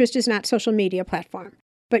know Pinterest is not a social media platform,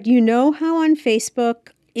 but you know how on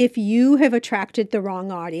Facebook, if you have attracted the wrong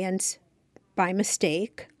audience by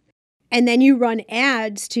mistake, and then you run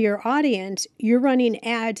ads to your audience, you're running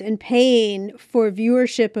ads and paying for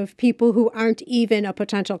viewership of people who aren't even a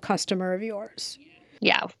potential customer of yours.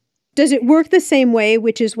 Yeah. Does it work the same way,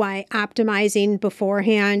 which is why optimizing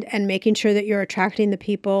beforehand and making sure that you're attracting the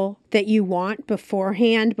people that you want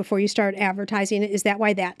beforehand before you start advertising it? Is that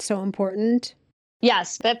why that's so important?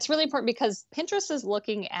 Yes, that's really important because Pinterest is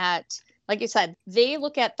looking at, like you said, they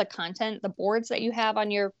look at the content, the boards that you have on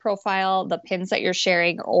your profile, the pins that you're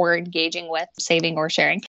sharing or engaging with, saving or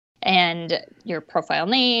sharing, and your profile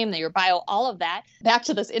name, your bio, all of that. Back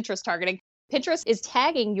to this interest targeting. Pinterest is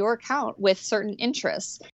tagging your account with certain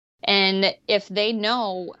interests. And if they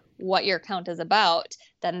know what your account is about,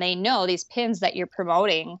 then they know these pins that you're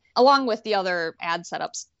promoting, along with the other ad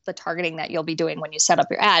setups, the targeting that you'll be doing when you set up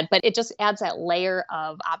your ad. But it just adds that layer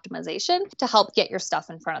of optimization to help get your stuff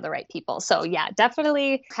in front of the right people. So yeah,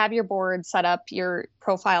 definitely have your board set up, your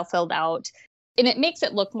profile filled out, and it makes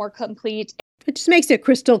it look more complete. It just makes it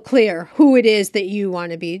crystal clear who it is that you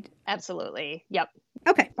want to be. Absolutely. Yep.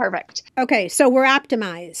 Okay. Perfect. Okay. So we're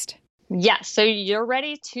optimized. Yes. So you're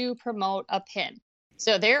ready to promote a pin.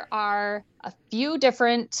 So there are a few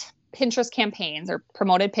different Pinterest campaigns or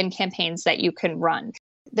promoted pin campaigns that you can run.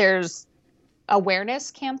 There's awareness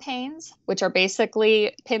campaigns, which are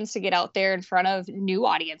basically pins to get out there in front of new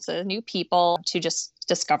audiences, new people to just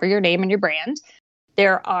discover your name and your brand.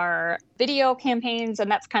 There are video campaigns, and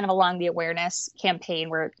that's kind of along the awareness campaign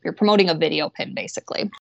where you're promoting a video pin, basically.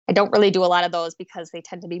 I don't really do a lot of those because they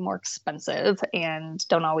tend to be more expensive and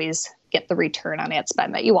don't always get the return on ad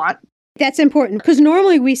spend that you want. That's important because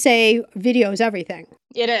normally we say video is everything.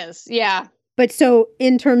 It is, yeah. But so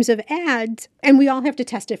in terms of ads, and we all have to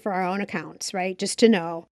test it for our own accounts, right? Just to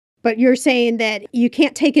know. But you're saying that you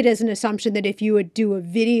can't take it as an assumption that if you would do a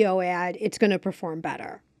video ad, it's going to perform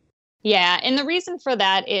better. Yeah. And the reason for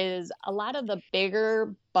that is a lot of the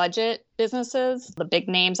bigger budget businesses, the big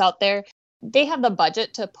names out there, they have the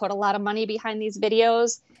budget to put a lot of money behind these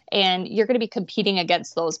videos, and you're going to be competing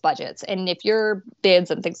against those budgets. And if your bids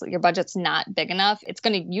and things like your budget's not big enough, it's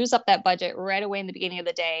going to use up that budget right away in the beginning of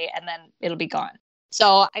the day, and then it'll be gone.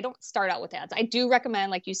 So I don't start out with ads. I do recommend,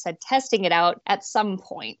 like you said, testing it out at some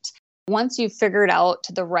point. Once you've figured out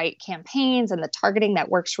the right campaigns and the targeting that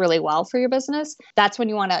works really well for your business, that's when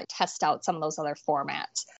you want to test out some of those other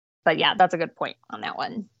formats. But yeah, that's a good point on that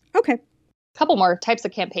one. Okay. A couple more types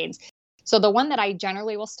of campaigns. So the one that I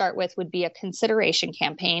generally will start with would be a consideration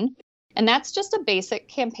campaign. And that's just a basic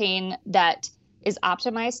campaign that is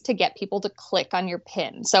optimized to get people to click on your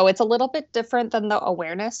pin. So it's a little bit different than the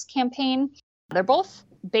awareness campaign. They're both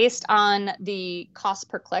based on the cost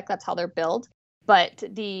per click. That's how they're billed. But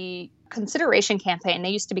the consideration campaign, they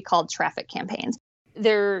used to be called traffic campaigns.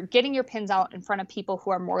 They're getting your pins out in front of people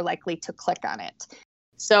who are more likely to click on it.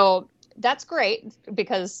 So that's great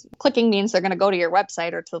because clicking means they're going to go to your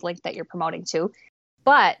website or to the link that you're promoting to.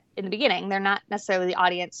 But in the beginning, they're not necessarily the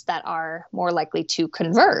audience that are more likely to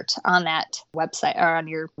convert on that website or on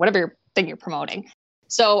your whatever thing you're promoting.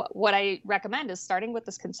 So what I recommend is starting with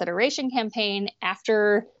this consideration campaign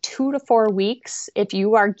after 2 to 4 weeks. If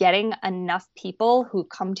you are getting enough people who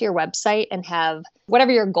come to your website and have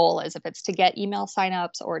whatever your goal is, if it's to get email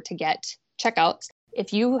signups or to get checkouts,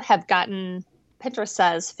 if you have gotten, Pinterest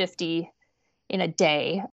says 50 in a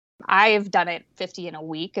day. I've done it 50 in a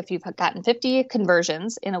week. If you've gotten 50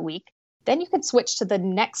 conversions in a week, then you can switch to the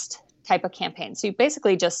next type of campaign. So you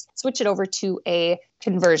basically just switch it over to a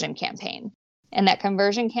conversion campaign. And that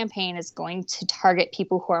conversion campaign is going to target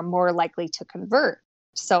people who are more likely to convert.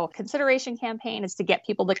 So consideration campaign is to get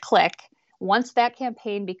people to click. Once that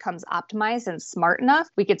campaign becomes optimized and smart enough,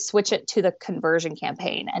 we could switch it to the conversion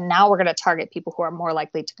campaign. And now we're going to target people who are more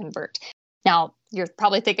likely to convert. Now, you're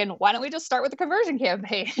probably thinking, why don't we just start with the conversion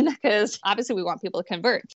campaign? Because obviously we want people to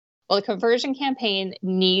convert. Well, the conversion campaign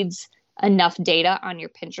needs enough data on your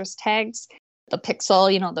Pinterest tags, the pixel,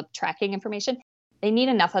 the tracking information. They need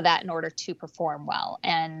enough of that in order to perform well.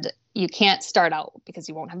 And you can't start out because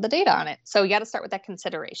you won't have the data on it. So you got to start with that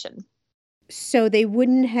consideration. So they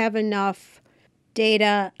wouldn't have enough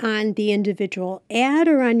data on the individual ad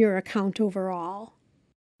or on your account overall?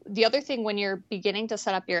 The other thing, when you're beginning to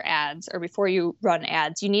set up your ads or before you run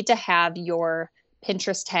ads, you need to have your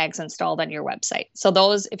Pinterest tags installed on your website. So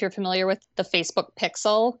those, if you're familiar with the Facebook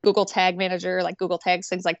Pixel, Google Tag Manager, like Google Tags,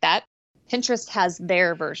 things like that, Pinterest has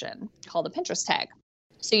their version called a Pinterest tag.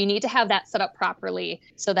 So you need to have that set up properly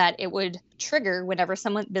so that it would trigger whenever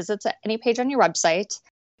someone visits any page on your website.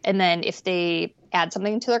 And then if they add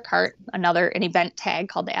something to their cart, an event tag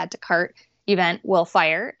called the add to cart event will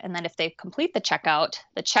fire. And then if they complete the checkout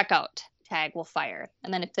tag will fire.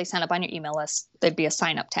 And then if they sign up on your email list, there'd be a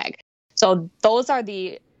sign up tag. So those are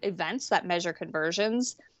the events that measure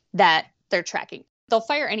conversions that they're tracking. They'll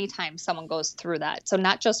fire anytime someone goes through that. So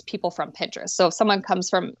not just people from Pinterest. So if someone comes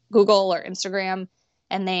from Google or Instagram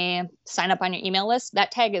and they sign up on your email list,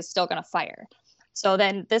 that tag is still going to fire. So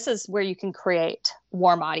then this is where you can create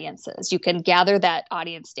warm audiences. You can gather that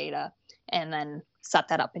audience data and then set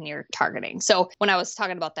that up in your targeting. So when I was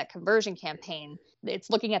talking about that conversion campaign, it's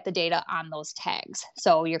looking at the data on those tags.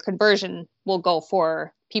 So your conversion will go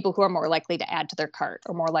for people who are more likely to add to their cart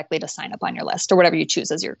or more likely to sign up on your list or whatever you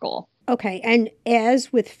choose as your goal. Okay. And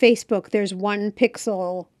as with Facebook, there's one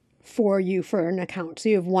pixel for you for an account. So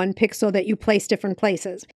you have one pixel that you place different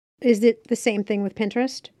places. Is it the same thing with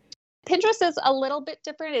Pinterest? Pinterest is a little bit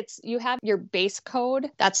different. You have your base code.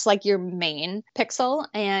 That's like your main pixel.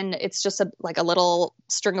 And it's just like a little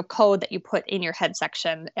string of code that you put in your head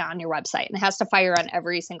section on your website. And it has to fire on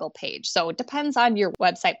every single page. So it depends on your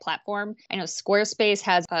website platform. I know Squarespace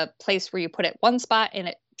has a place where you put it one spot and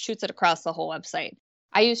it shoots it across the whole website.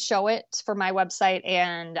 I use Showit for my website,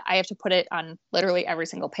 and I have to put it on literally every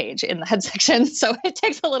single page in the head section. So it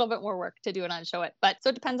takes a little bit more work to do it on Showit. But so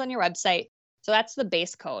it depends on your website. So that's the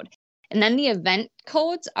base code. And then the event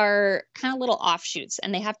codes are kind of little offshoots,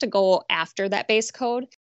 and they have to go after that base code.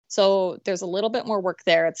 So there's a little bit more work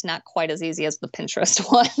there. It's not quite as easy as the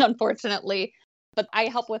Pinterest one, unfortunately. But I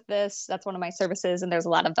help with this. That's one of my services. And there's a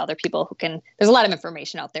lot of other people there's a lot of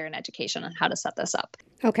information out there in education on how to set this up.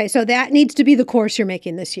 Okay. So that needs to be the course you're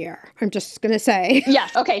making this year. I'm just going to say.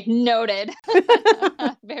 Yes. Okay. Noted.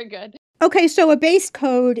 Very good. Okay. So a base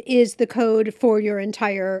code is the code for your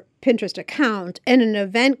entire Pinterest account. And an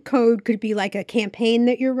event code could be like a campaign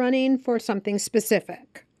that you're running for something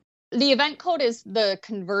specific. The event code is the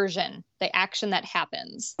conversion, the action that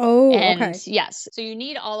happens. Oh, and okay. Yes. So you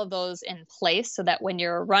need all of those in place so that when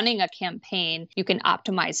you're running a campaign, you can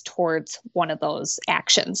optimize towards one of those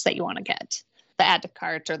actions that you want to get, the add to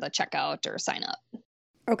cart or the checkout or sign up.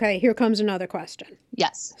 Okay, here comes another question.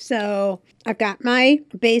 Yes. So I've got my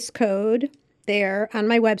base code there on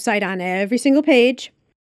my website on every single page,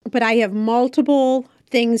 but I have multiple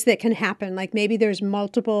things that can happen. Like maybe there's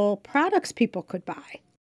multiple products people could buy.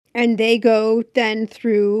 And they go then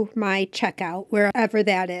through my checkout, wherever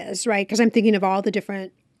that is, right? Because I'm thinking of all the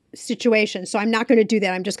different situations. So I'm not going to do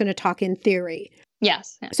that. I'm just going to talk in theory.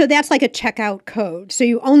 Yes. So that's like a checkout code. So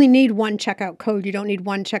you only need one checkout code. You don't need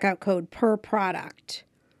one checkout code per product.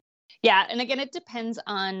 Yeah. And again, it depends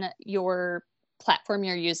on your platform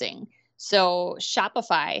you're using. So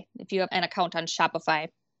Shopify, if you have an account on Shopify,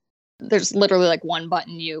 there's literally like one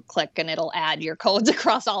button you click and it'll add your codes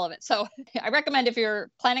across all of it. So I recommend if you're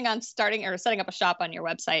planning on starting or setting up a shop on your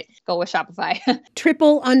website, go with Shopify.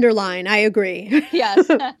 Triple underline. I agree. Yes.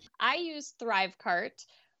 I use Thrivecart,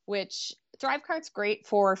 which Thrivecart's great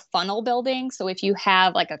for funnel building. So if you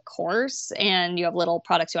have like a course and you have little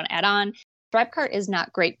products you want to add on, Thrivecart is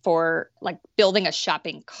not great for like building a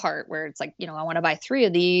shopping cart where it's like, I want to buy 3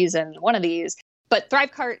 of these and 1 of these. But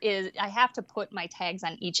Thrivecart I have to put my tags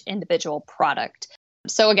on each individual product.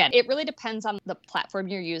 So again, it really depends on the platform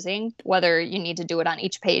you're using, whether you need to do it on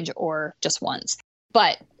each page or just once.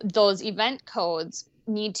 But those event codes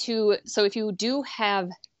so if you do have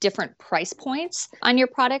different price points on your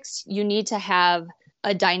products, you need to have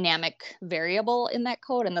a dynamic variable in that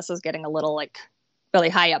code. And this is getting a little like really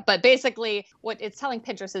high up. But basically what it's telling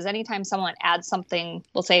Pinterest is anytime someone adds something,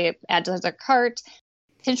 we'll say add to their cart,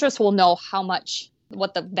 Pinterest will know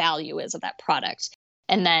what the value is of that product.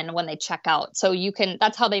 And then when they check out,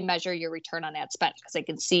 that's how they measure your return on ad spend, because they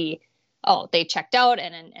can see, they checked out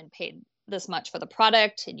and paid this much for the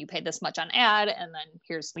product and you paid this much on ad. And then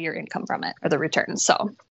here's your income from it or the return.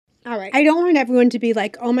 So. All right. I don't want everyone to be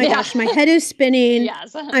like, oh my gosh, my head is spinning.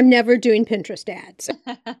 Yes. I'm never doing Pinterest ads.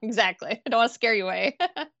 Exactly. I don't want to scare you away.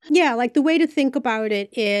 Yeah. Like the way to think about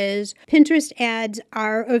it is Pinterest ads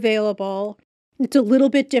are available. It's a little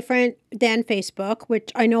bit different than Facebook,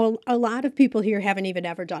 which I know a lot of people here haven't even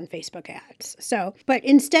ever done Facebook ads. But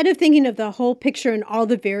instead of thinking of the whole picture and all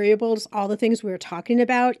the variables, all the things we were talking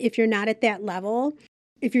about, if you're not at that level,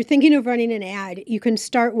 if you're thinking of running an ad, you can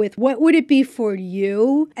start with what would it be for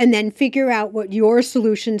you and then figure out what your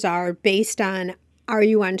solutions are based on, are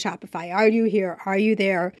you on Shopify? Are you here? Are you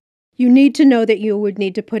there? You need to know that you would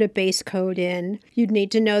need to put a base code in. You'd need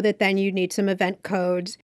to know that then you need some event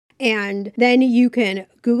codes. And then you can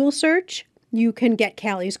Google search. You can get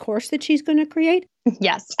Callie's course that she's going to create.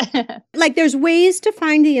 Yes. Like there's ways to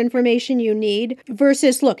find the information you need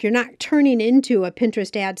versus, look, you're not turning into a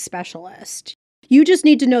Pinterest ad specialist. You just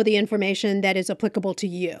need to know the information that is applicable to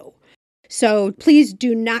you. So please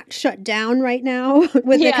do not shut down right now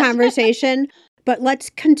with the conversation. But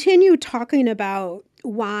let's continue talking about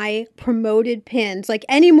why promoted pins, like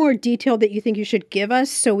any more detail that you think you should give us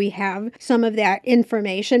so we have some of that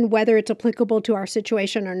information, whether it's applicable to our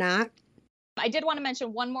situation or not. I did want to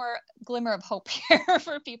mention one more glimmer of hope here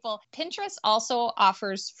for people. Pinterest also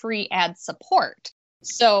offers free ad support.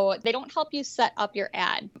 So they don't help you set up your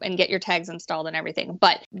ad and get your tags installed and everything,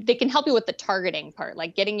 but they can help you with the targeting part,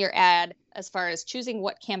 like getting your ad as far as choosing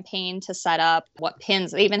what campaign to set up, what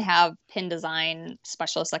pins. They even have pin design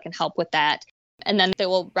specialists that can help with that. And then they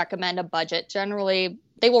will recommend a budget. Generally,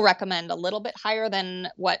 they will recommend a little bit higher than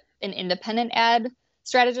what an independent ad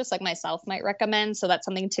strategist like myself might recommend. So that's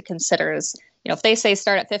something to consider is, If they say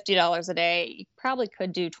start at $50 a day, you probably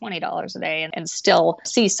could do $20 a day and still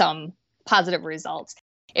see some positive results.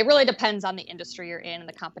 It really depends on the industry you're in and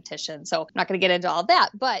the competition. So I'm not going to get into all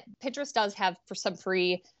that, but Pinterest does have for some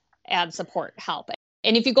free ad support help.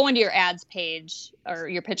 And if you go into your ads page or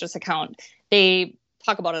your Pinterest account, they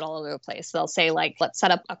talk about it all over the place. They'll say like, let's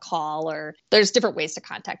set up a call, or there's different ways to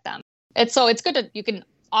contact them. And so it's good to, you can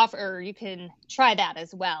try that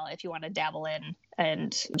as well if you want to dabble in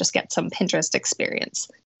and just get some Pinterest experience.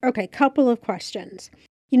 Okay, couple of questions.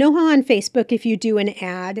 You know how on Facebook, if you do an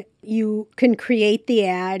ad, you can create the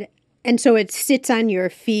ad, and so it sits on your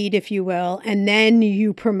feed, if you will, and then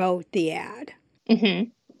you promote the ad. Mm-hmm.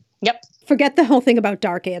 Yep. Forget the whole thing about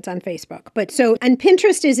dark ads on Facebook. But so on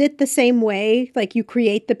Pinterest, is it the same way? Like you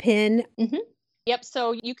create the pin? Mm-hmm. Yep.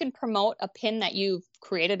 So you can promote a pin that you've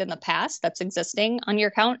created in the past that's existing on your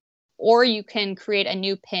account, or you can create a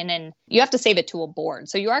new pin and you have to save it to a board.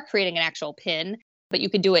 So you are creating an actual pin, but you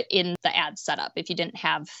could do it in the ad setup if you didn't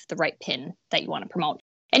have the right pin that you want to promote.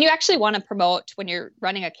 And you actually want to promote when you're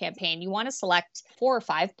running a campaign, you want to select 4 or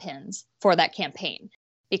 5 pins for that campaign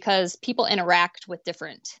because people interact with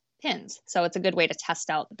different pins. So it's a good way to test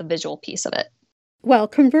out the visual piece of it. Well,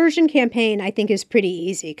 conversion campaign, I think, is pretty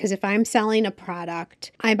easy because if I'm selling a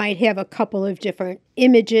product, I might have a couple of different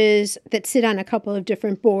images that sit on a couple of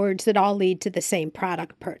different boards that all lead to the same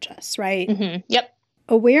product purchase, right? Mm-hmm. Yep.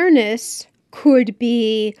 Awareness could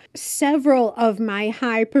be several of my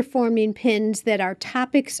high-performing pins that are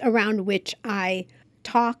topics around which I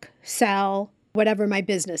talk, sell, whatever my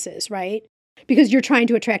business is, right? Because you're trying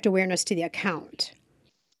to attract awareness to the account.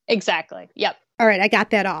 Exactly. Yep. All right, I got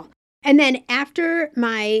that all. And then after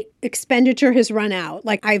my expenditure has run out,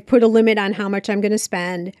 like I've put a limit on how much I'm going to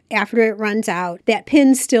spend, after it runs out, that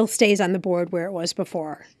pin still stays on the board where it was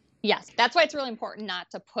before. Yes. That's why it's really important not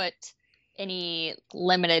to put any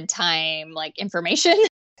limited time like information.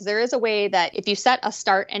 Because there is a way that if you set a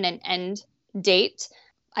start and an end date,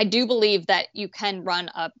 I do believe that you can run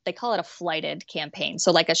they call it a flighted campaign.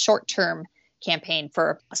 So like a short-term campaign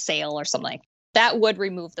for a sale or something like that would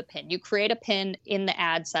remove the pin. You create a pin in the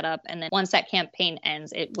ad setup, and then once that campaign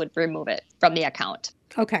ends, it would remove it from the account.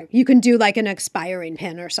 Okay. You can do like an expiring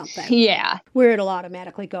pin or something. Yeah. Where it'll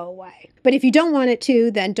automatically go away. But if you don't want it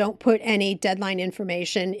to, then don't put any deadline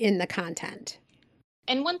information in the content.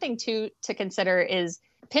 And one thing too to consider is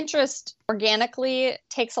Pinterest organically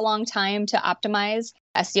takes a long time to optimize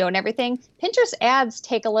SEO and everything. Pinterest ads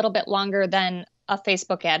take a little bit longer than a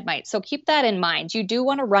Facebook ad might. So keep that in mind. You do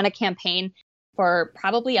want to run a campaign for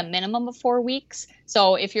probably a minimum of 4 weeks.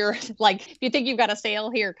 So if you're if you think you've got a sale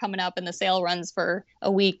here coming up and the sale runs for a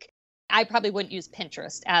week, I probably wouldn't use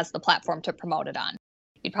Pinterest as the platform to promote it on.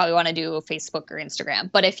 You'd probably want to do Facebook or Instagram.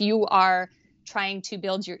 But if you are trying to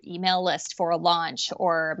build your email list for a launch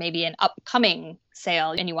or maybe an upcoming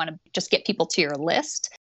sale and you want to just get people to your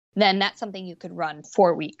list, then that's something you could run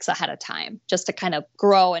 4 weeks ahead of time just to kind of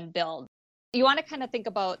grow and build. You want to kind of think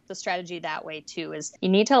about the strategy that way too, is you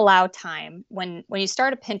need to allow time. When you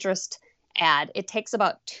start a Pinterest ad, it takes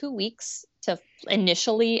about 2 weeks to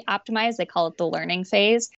initially optimize. They call it the learning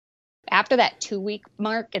phase. After that 2-week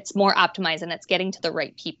mark, it's more optimized and it's getting to the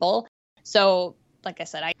right people. So like I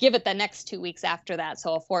said, I give it the next 2 weeks after that.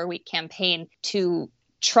 So a 4-week campaign to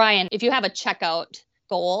try and, if you have a checkout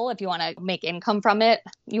goal, if you want to make income from it,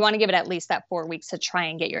 you want to give it at least that 4 weeks to try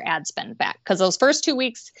and get your ad spend back. Because those first 2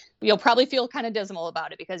 weeks, you'll probably feel kind of dismal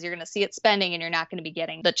about it because you're going to see it spending and you're not going to be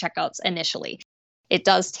getting the checkouts initially. It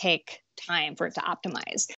does take time for it to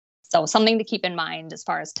optimize. So something to keep in mind as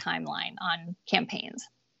far as timeline on campaigns.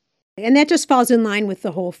 And that just falls in line with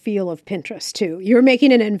the whole feel of Pinterest too. You're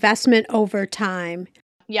making an investment over time.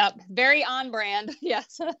 Yep. Very on brand.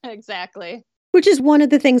 Yes, exactly. Which is one of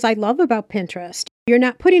the things I love about Pinterest. You're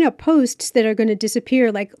not putting up posts that are going to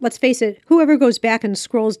disappear. Like, let's face it, whoever goes back and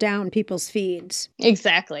scrolls down people's feeds.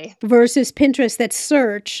 Exactly. Versus Pinterest, that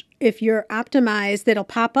search, if you're optimized, that'll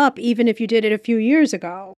pop up even if you did it a few years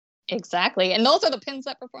ago. Exactly. And those are the pins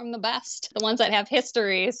that perform the best, the ones that have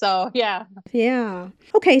history. So, yeah. Yeah.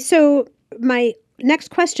 Okay, so my next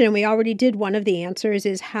question, and we already did one of the answers,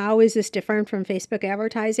 is how is this different from Facebook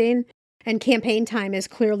advertising? And campaign time is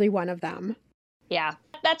clearly one of them. Yeah,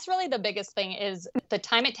 that's really the biggest thing is the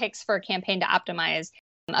time it takes for a campaign to optimize.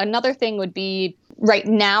 Another thing would be right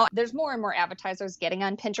now, there's more and more advertisers getting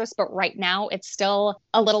on Pinterest, but right now it's still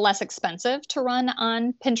a little less expensive to run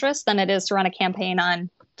on Pinterest than it is to run a campaign on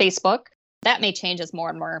Facebook. That may change as more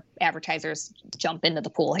and more advertisers jump into the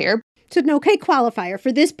pool here. It's an okay qualifier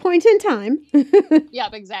for this point in time.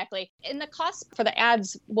 Yep, exactly. And the cost for the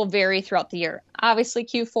ads will vary throughout the year. Obviously,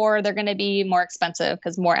 Q4, they're going to be more expensive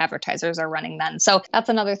because more advertisers are running then. So that's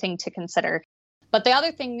another thing to consider. But the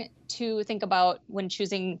other thing to think about when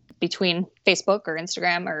choosing between Facebook or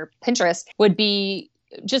Instagram or Pinterest would be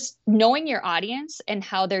just knowing your audience and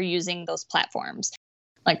how they're using those platforms.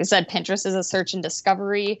 Like I said, Pinterest is a search and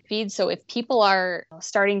discovery feed. So if people are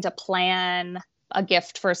starting to plan a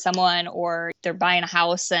gift for someone, or they're buying a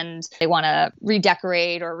house and they want to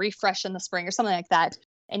redecorate or refresh in the spring or something like that,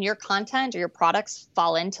 and your content or your products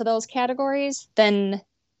fall into those categories, then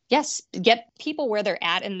yes, get people where they're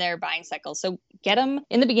at in their buying cycle. So get them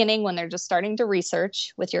in the beginning when they're just starting to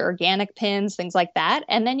research with your organic pins, things like that.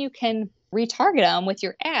 And then you can retarget them with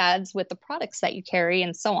your ads, with the products that you carry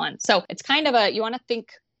and so on. So it's kind of you want to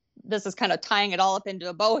think, this is kind of tying it all up into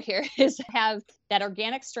a bow here, is have that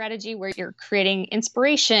organic strategy where you're creating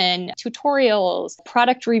inspiration, tutorials,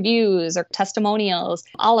 product reviews or testimonials,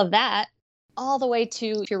 all of that, all the way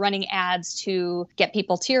to if you're running ads to get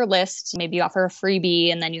people to your list. Maybe you offer a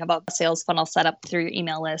freebie and then you have a sales funnel set up through your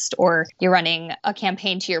email list, or you're running a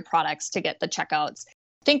campaign to your products to get the checkouts.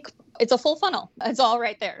 Think it's a full funnel. It's all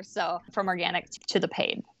right there. So from organic to the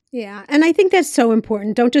paid. Yeah. And I think that's so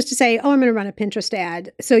important. Don't just say, oh, I'm going to run a Pinterest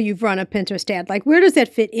ad. So you've run a Pinterest ad. Like, where does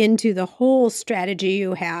that fit into the whole strategy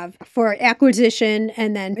you have for acquisition?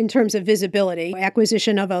 And then in terms of visibility,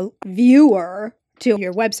 acquisition of a viewer to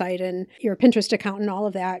your website and your Pinterest account and all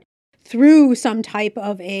of that through some type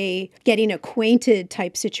of a getting acquainted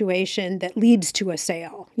type situation that leads to a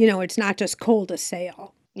sale. It's not just cold a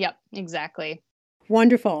sale. Yep, exactly.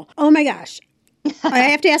 Wonderful. Oh my gosh. I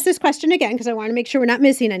have to ask this question again because I want to make sure we're not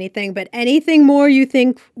missing anything, but anything more you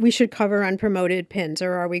think we should cover on promoted pins,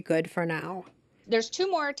 or are we good for now? There's two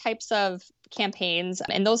more types of campaigns,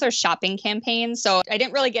 and those are shopping campaigns. So I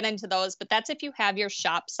didn't really get into those, but that's if you have your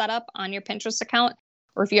shop set up on your Pinterest account,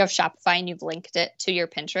 or if you have Shopify and you've linked it to your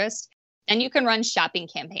Pinterest, and you can run shopping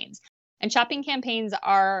campaigns. And shopping campaigns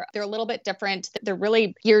they're a little bit different. They're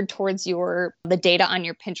really geared towards the data on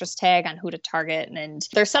your Pinterest tag on who to target. And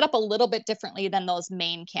they're set up a little bit differently than those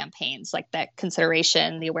main campaigns, like that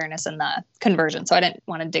consideration, the awareness, and the conversion. So I didn't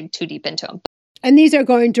want to dig too deep into them. And these are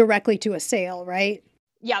going directly to a sale, right?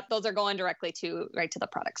 Yeah, those are going directly right to the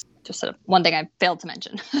products. Just sort of one thing I failed to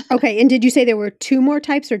mention. Okay. And did you say there were two more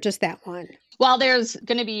types or just that one? Well, there's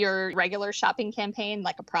going to be your regular shopping campaign,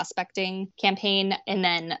 like a prospecting campaign, and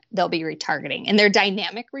then there'll be retargeting. And they're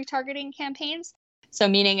dynamic retargeting campaigns. So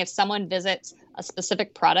meaning if someone visits a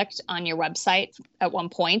specific product on your website at one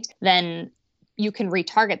point, then you can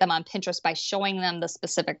retarget them on Pinterest by showing them the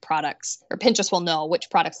specific products, or Pinterest will know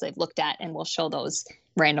which products they've looked at and will show those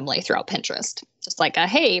randomly throughout Pinterest. Just like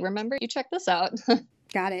hey, remember you checked this out.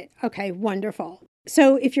 Got it. Okay, wonderful.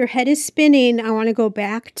 So if your head is spinning, I want to go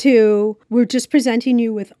back to, we're just presenting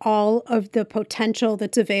you with all of the potential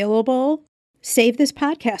that's available. Save this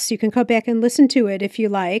podcast so you can go back and listen to it if you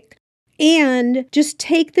like. And just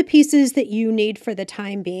take the pieces that you need for the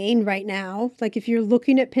time being right now. Like if you're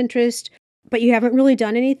looking at Pinterest, but you haven't really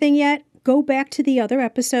done anything yet, go back to the other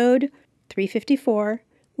episode, 354,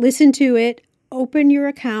 listen to it, open your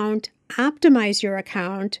account, optimize your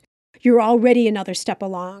account. You're already another step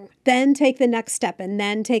along. Then take the next step and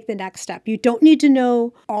then take the next step. You don't need to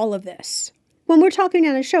know all of this. When we're talking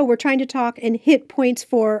on a show, we're trying to talk and hit points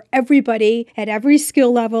for everybody at every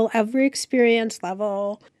skill level, every experience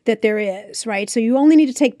level that there is, right? So you only need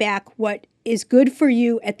to take back what is good for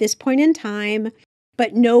you at this point in time,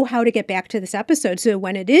 but know how to get back to this episode. So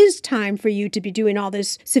when it is time for you to be doing all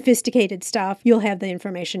this sophisticated stuff, you'll have the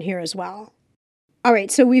information here as well. All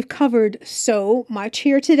right, so we've covered so much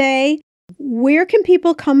here today. Where can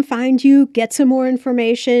people come find you, get some more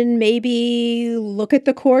information, maybe look at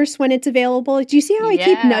the course when it's available? Do you see how I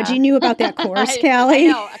keep nudging you about that course, Callie?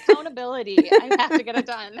 I know, accountability. I have to get it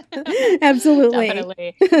done. Absolutely.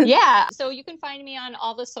 Definitely. Yeah, so you can find me on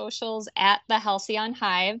all the socials at The Halcyon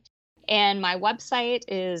Hive. And my website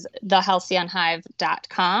is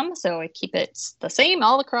thehalcyonhive.com. So I keep it the same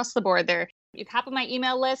all across the board there. You hop on my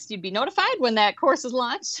email list, you'd be notified when that course is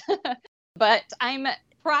launched. But I'm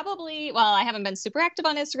I haven't been super active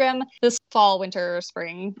on Instagram this fall, winter,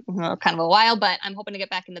 spring, kind of a while, but I'm hoping to get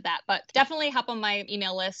back into that. But definitely hop on my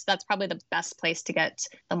email list. That's probably the best place to get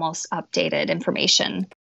the most updated information.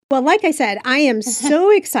 Well, like I said, I am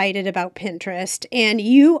so excited about Pinterest, and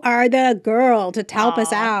you are the girl to help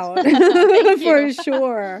us out for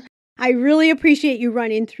sure. I really appreciate you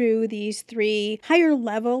running through these 3 higher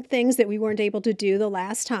level things that we weren't able to do the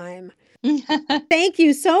last time. Thank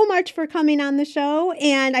you so much for coming on the show.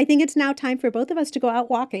 And I think it's now time for both of us to go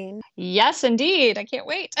out walking. Yes, indeed. I can't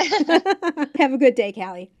wait. Have a good day,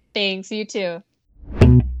 Callie. Thanks. You too.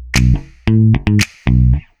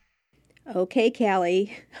 Okay,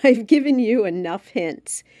 Callie, I've given you enough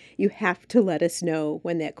hints. You have to let us know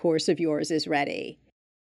when that course of yours is ready.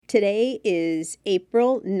 Today is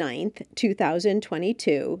April 9th,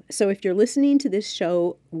 2022. So if you're listening to this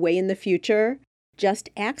show way in the future, just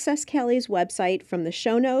access Callie's website from the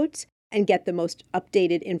show notes and get the most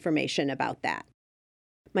updated information about that.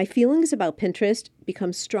 My feelings about Pinterest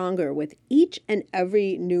become stronger with each and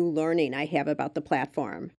every new learning I have about the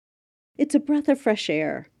platform. It's a breath of fresh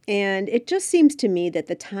air, and it just seems to me that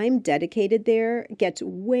the time dedicated there gets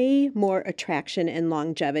way more attraction and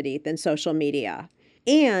longevity than social media.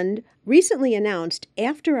 And recently announced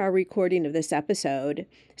after our recording of this episode,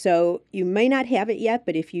 so you may not have it yet,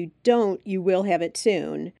 but if you don't, you will have it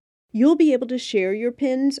soon, you'll be able to share your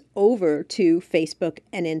pins over to Facebook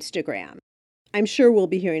and Instagram. I'm sure we'll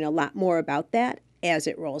be hearing a lot more about that as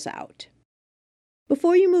it rolls out.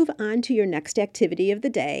 Before you move on to your next activity of the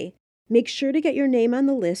day, make sure to get your name on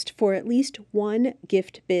the list for at least one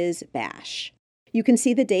Gift Biz Bash. You can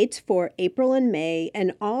see the dates for April and May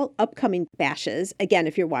and all upcoming bashes, again,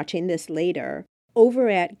 if you're watching this later, over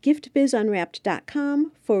at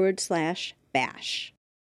giftbizunwrapped.com/bash.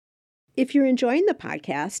 If you're enjoying the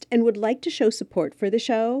podcast and would like to show support for the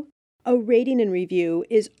show, a rating and review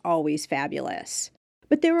is always fabulous.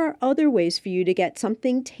 But there are other ways for you to get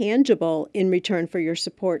something tangible in return for your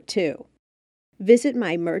support, too. Visit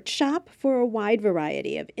my merch shop for a wide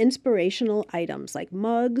variety of inspirational items like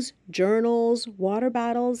mugs, journals, water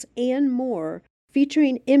bottles, and more,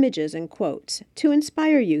 featuring images and quotes to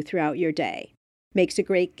inspire you throughout your day. Makes a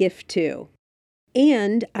great gift, too.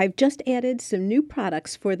 And I've just added some new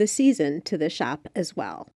products for the season to the shop as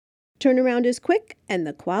well. Turnaround is quick and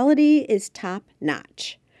the quality is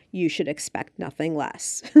top-notch. You should expect nothing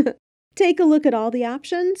less. Take a look at all the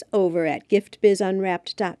options over at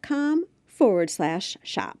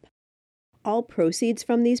giftbizunwrapped.com/shop. All proceeds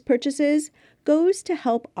from these purchases goes to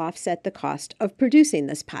help offset the cost of producing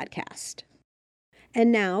this podcast.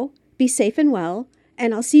 And now, be safe and well,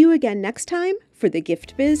 and I'll see you again next time for the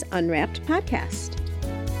Gift Biz Unwrapped podcast.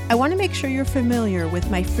 I want to make sure you're familiar with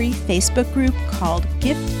my free Facebook group called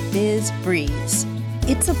Gift Biz Breeze.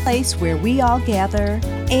 It's a place where we all gather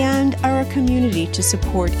and are a community to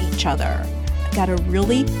support each other. Got a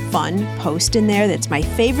really fun post in there that's my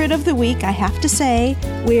favorite of the week, I have to say,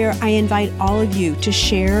 where I invite all of you to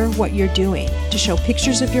share what you're doing, to show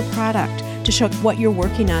pictures of your product, to show what you're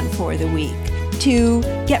working on for the week, to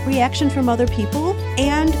get reaction from other people,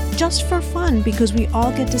 and just for fun because we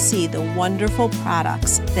all get to see the wonderful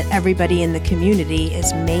products that everybody in the community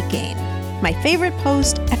is making. My favorite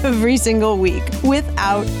post every single week,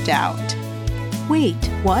 without doubt. Wait,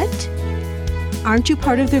 what? Aren't you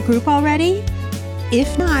part of the group already?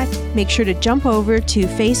 If not, make sure to jump over to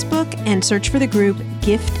Facebook and search for the group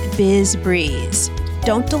Gift Biz Breeze.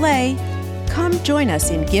 Don't delay. Come join us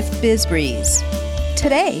in Gift Biz Breeze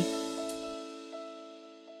today.